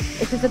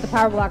 It's just that the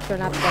power blocks are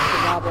not the best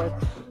for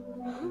goblets.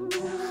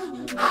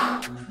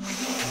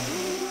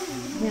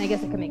 I mean, I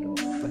guess I could make it work,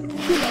 but it's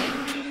too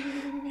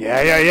light.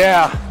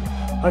 Yeah.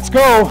 Let's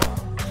go.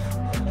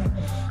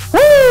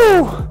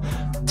 Woo!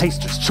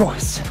 Taster's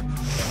choice.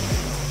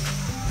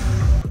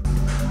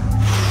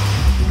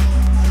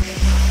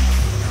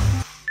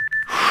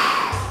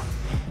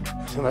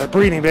 Feel that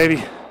breathing,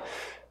 baby.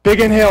 Big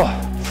inhale.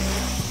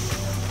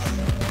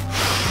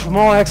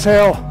 Small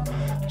exhale.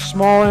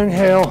 Small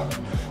inhale.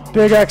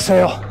 Big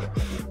exhale.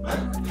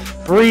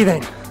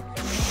 Breathing.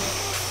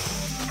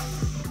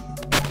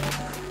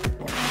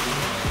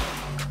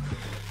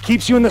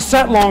 Keeps you in the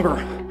set longer.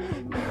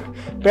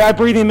 Bad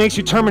breathing makes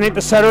you terminate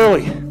the set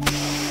early.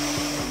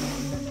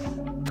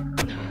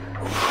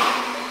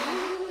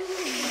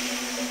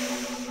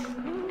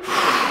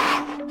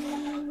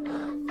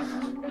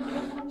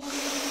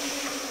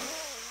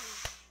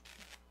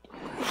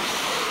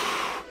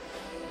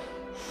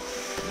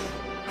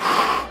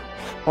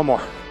 One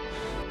more.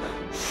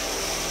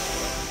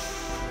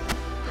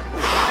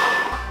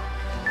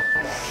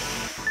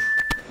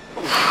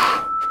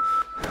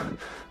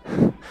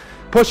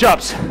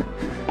 Push-ups.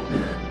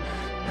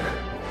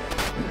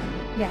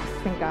 Yes,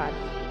 thank God.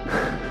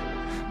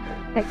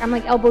 Like, I'm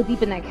like elbow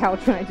deep in that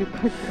couch when I do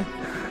push-ups.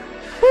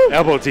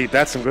 Elbow deep,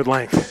 that's some good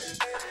length.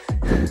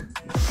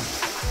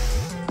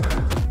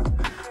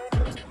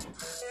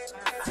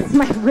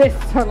 My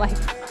wrists are like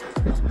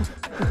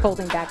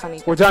folding back on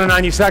each other. We're done in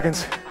 90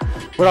 seconds.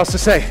 What else to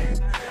say?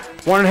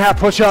 1.5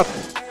 push-up.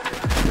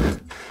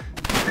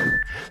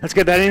 Let's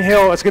get that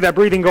inhale, let's get that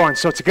breathing going.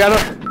 So together,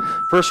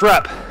 first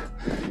rep.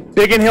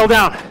 Big inhale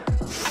down.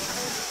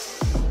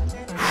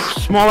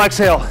 Small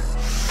exhale.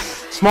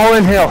 Small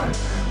inhale.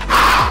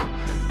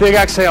 Big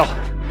exhale.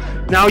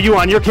 Now you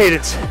on your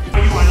cadence.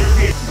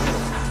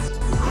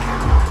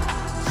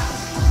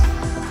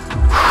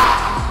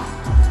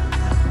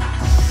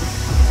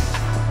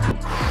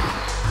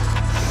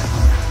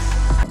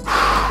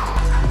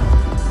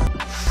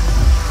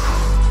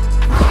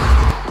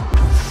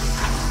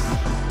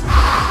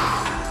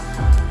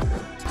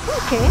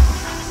 Okay.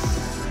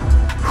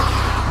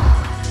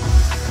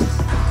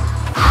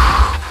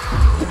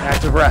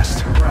 Active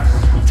rest.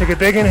 Take a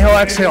big inhale,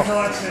 exhale.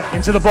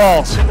 Into the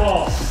balls.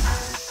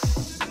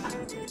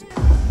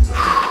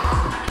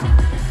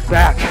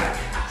 Back.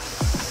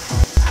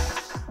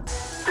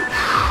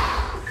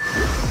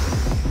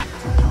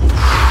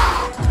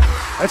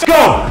 Let's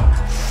go.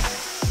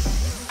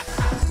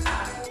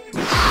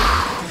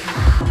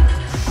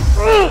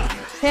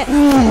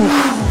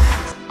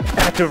 it.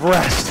 Active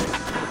rest.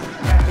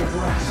 Active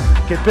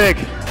rest. Get big.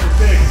 Get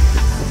big.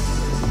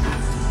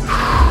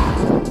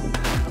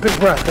 Big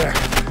breath there.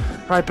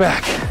 Right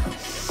back.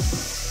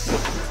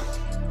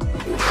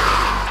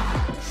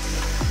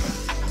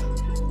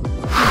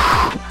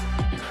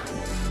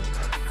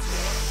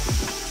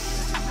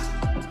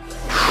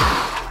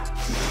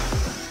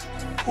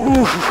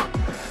 Ooh.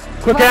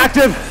 Quick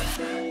active.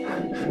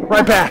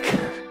 Right back. I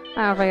don't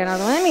know if I got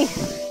another one in me.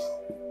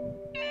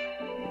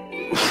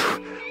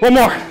 One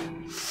more.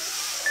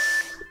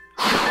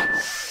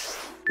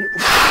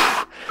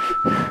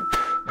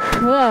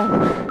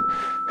 Ugh.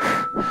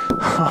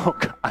 Oh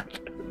God.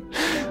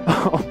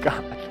 Oh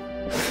God.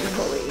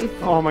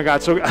 Oh my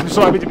God. So I'm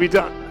so happy to be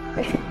done.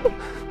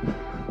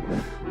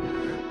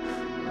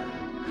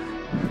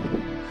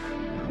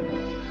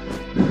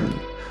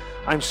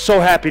 I'm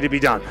so happy to be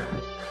done.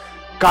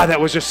 God,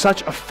 that was just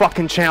such a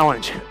fucking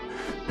challenge.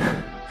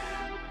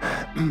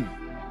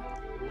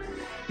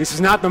 This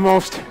is not the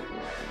most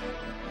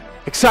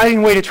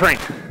exciting way to train.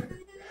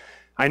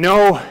 I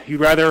know you'd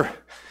rather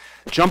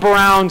jump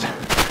around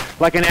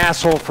like an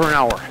asshole for an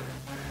hour,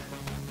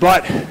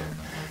 but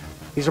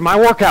these are my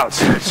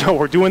workouts, so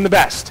we're doing the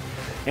best.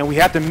 And we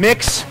have to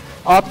mix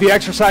up the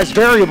exercise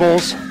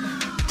variables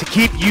to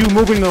keep you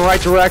moving in the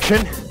right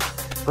direction,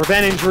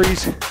 prevent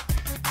injuries,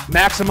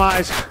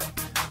 maximize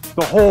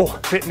the whole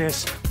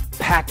fitness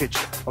package,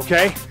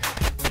 okay?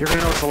 You're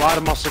gonna notice a lot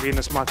of muscle gain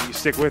this month if you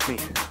stick with me.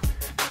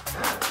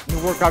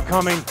 New workout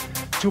coming.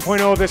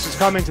 2.0 of this is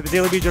coming to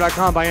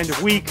thedailybj.com by end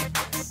of week.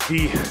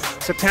 The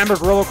September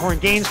Gorilla Core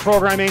and Gains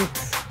programming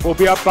will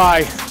be up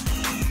by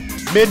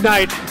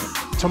midnight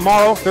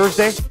tomorrow,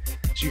 Thursday, so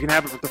you can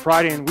have it for the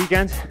Friday and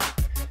weekend.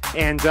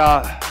 And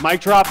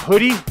Mic Drop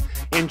hoodie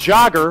and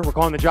jogger, we're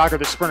calling the jogger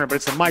the sprinter, but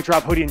it's the Mic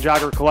Drop hoodie and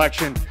jogger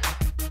collection.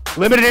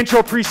 Limited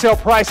intro pre-sale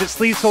price at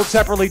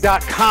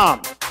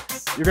sleevesoldseparately.com.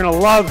 You're gonna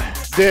love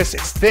this.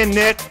 It's thin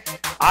knit.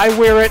 I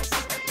wear it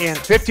in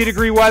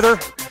 50-degree weather.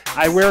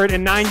 I wear it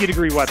in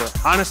 90-degree weather.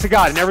 Honest to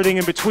God, and everything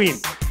in between.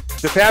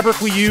 The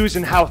fabric we use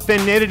and how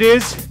thin knit it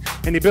is,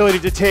 and the ability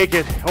to take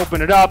it,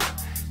 open it up,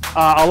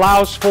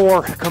 allows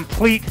for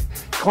complete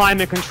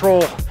climate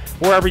control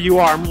wherever you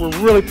are. And we're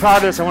really proud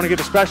of this. I want to give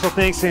a special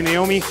thanks to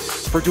Naomi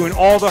for doing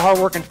all the hard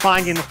work and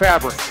finding the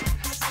fabrics.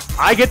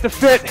 I get the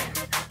fit,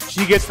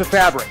 she gets the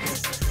fabric.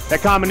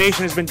 That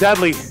combination has been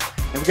deadly,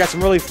 and we've got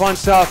some really fun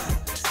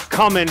stuff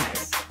coming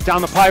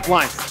down the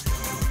pipeline.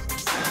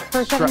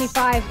 For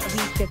 75,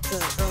 we get the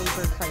early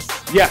bird price.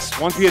 Yes,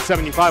 once we hit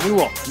 75, we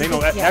will. They know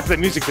that Yeah. after that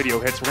music video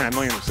hits, we're gonna have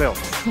millions of sales.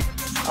 We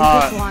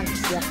just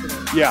launched yesterday.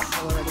 Yeah.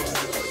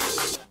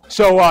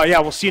 So yeah,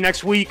 we'll see you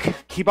next week.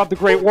 Keep up the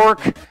great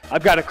work.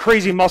 I've got a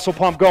crazy muscle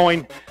pump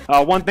going.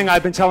 One thing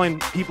I've been telling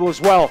people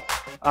as well,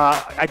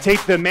 I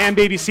take the Man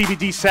Baby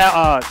CBD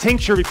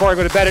tincture before I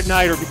go to bed at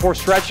night or before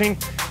stretching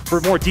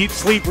for more deep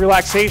sleep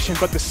relaxation,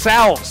 but the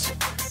salves,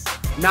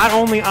 not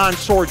only on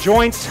sore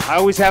joints, I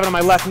always have it on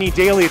my left knee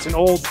daily. It's an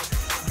old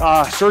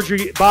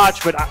surgery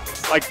botch, but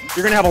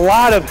you're gonna have a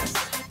lot of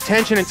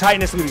tension and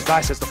tightness in these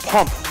biceps, the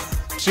pump.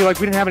 So you're like,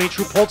 we didn't have any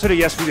true pull today?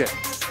 Yes, we did.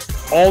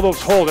 All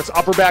those hold, that's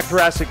upper back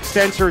thoracic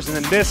extensors, and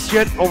then this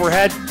shit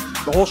overhead,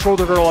 the whole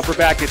shoulder girdle, upper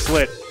back gets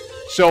lit.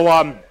 So,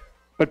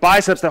 but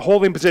biceps, that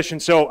holding position.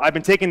 So I've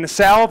been taking the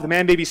salve, the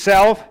Man Baby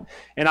salve,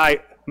 and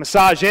I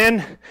massage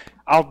in.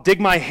 I'll dig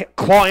my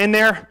claw in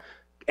there,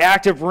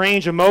 active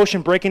range of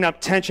motion, breaking up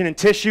tension and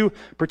tissue,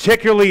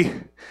 particularly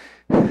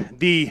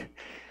the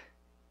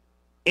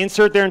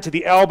insert there into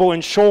the elbow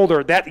and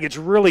shoulder. That gets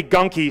really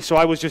gunky, so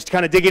I was just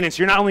kind of digging in. So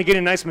you're not only getting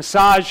a nice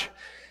massage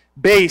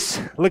base,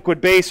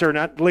 liquid base, or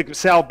not liquid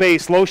salve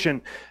base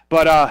lotion,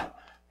 but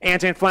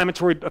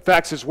anti-inflammatory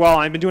effects as well.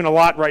 I've been doing a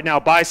lot right now,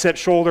 bicep,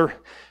 shoulder,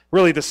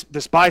 really this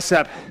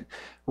bicep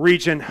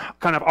region,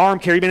 kind of arm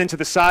care, even into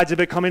the sides of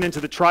it, coming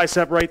into the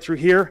tricep right through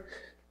here,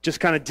 just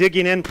kind of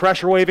digging in,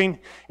 pressure waving,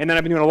 and then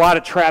I've been doing a lot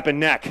of trap and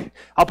neck.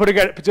 I'll put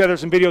together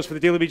some videos for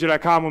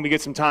thedailybj.com when we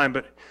get some time,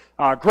 but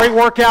great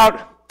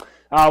workout.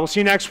 We'll see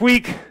you next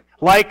week.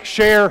 Like,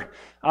 share,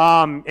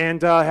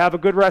 and have a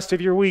good rest of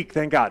your week.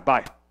 Thank God.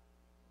 Bye.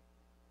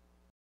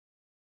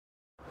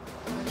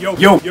 Yo,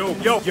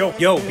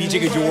 BJ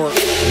Gaddour.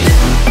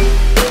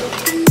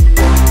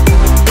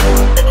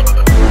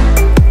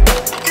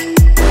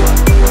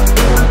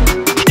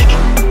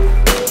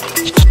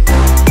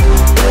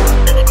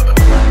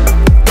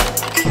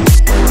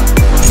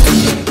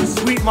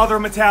 Sweet mother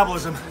of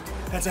metabolism.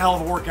 That's a hell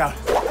of a workout.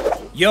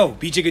 Yo,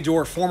 BJ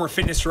Gaddour, former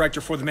fitness director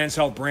for the Men's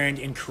Health brand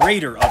and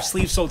creator of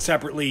Sleeves Sold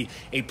Separately,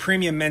 a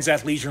premium men's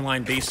athleisure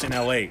line based in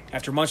LA.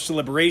 After much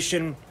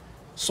deliberation,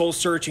 soul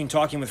searching,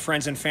 talking with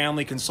friends and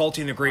family,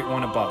 consulting the great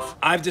one above,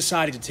 I've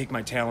decided to take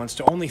my talents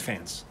to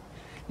OnlyFans.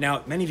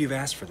 Now, many of you have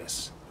asked for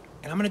this,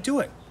 and I'm gonna do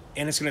it.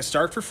 And it's gonna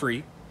start for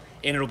free,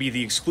 and it'll be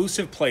the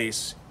exclusive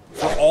place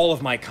for all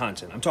of my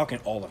content. I'm talking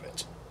all of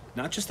it.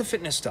 Not just the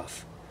fitness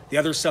stuff, the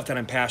other stuff that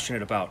I'm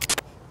passionate about.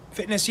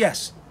 Fitness,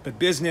 yes. but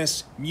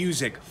business,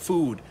 music,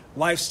 food,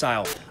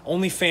 lifestyle.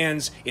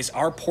 OnlyFans is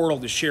our portal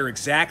to share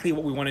exactly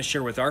what we want to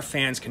share with our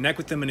fans, connect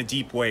with them in a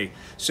deep way.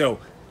 So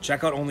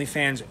check out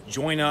OnlyFans,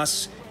 join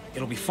us.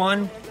 It'll be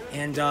fun,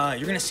 and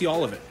you're gonna see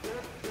all of it.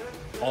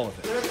 All of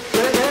it.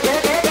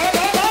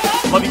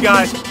 Love you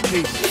guys.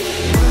 Peace.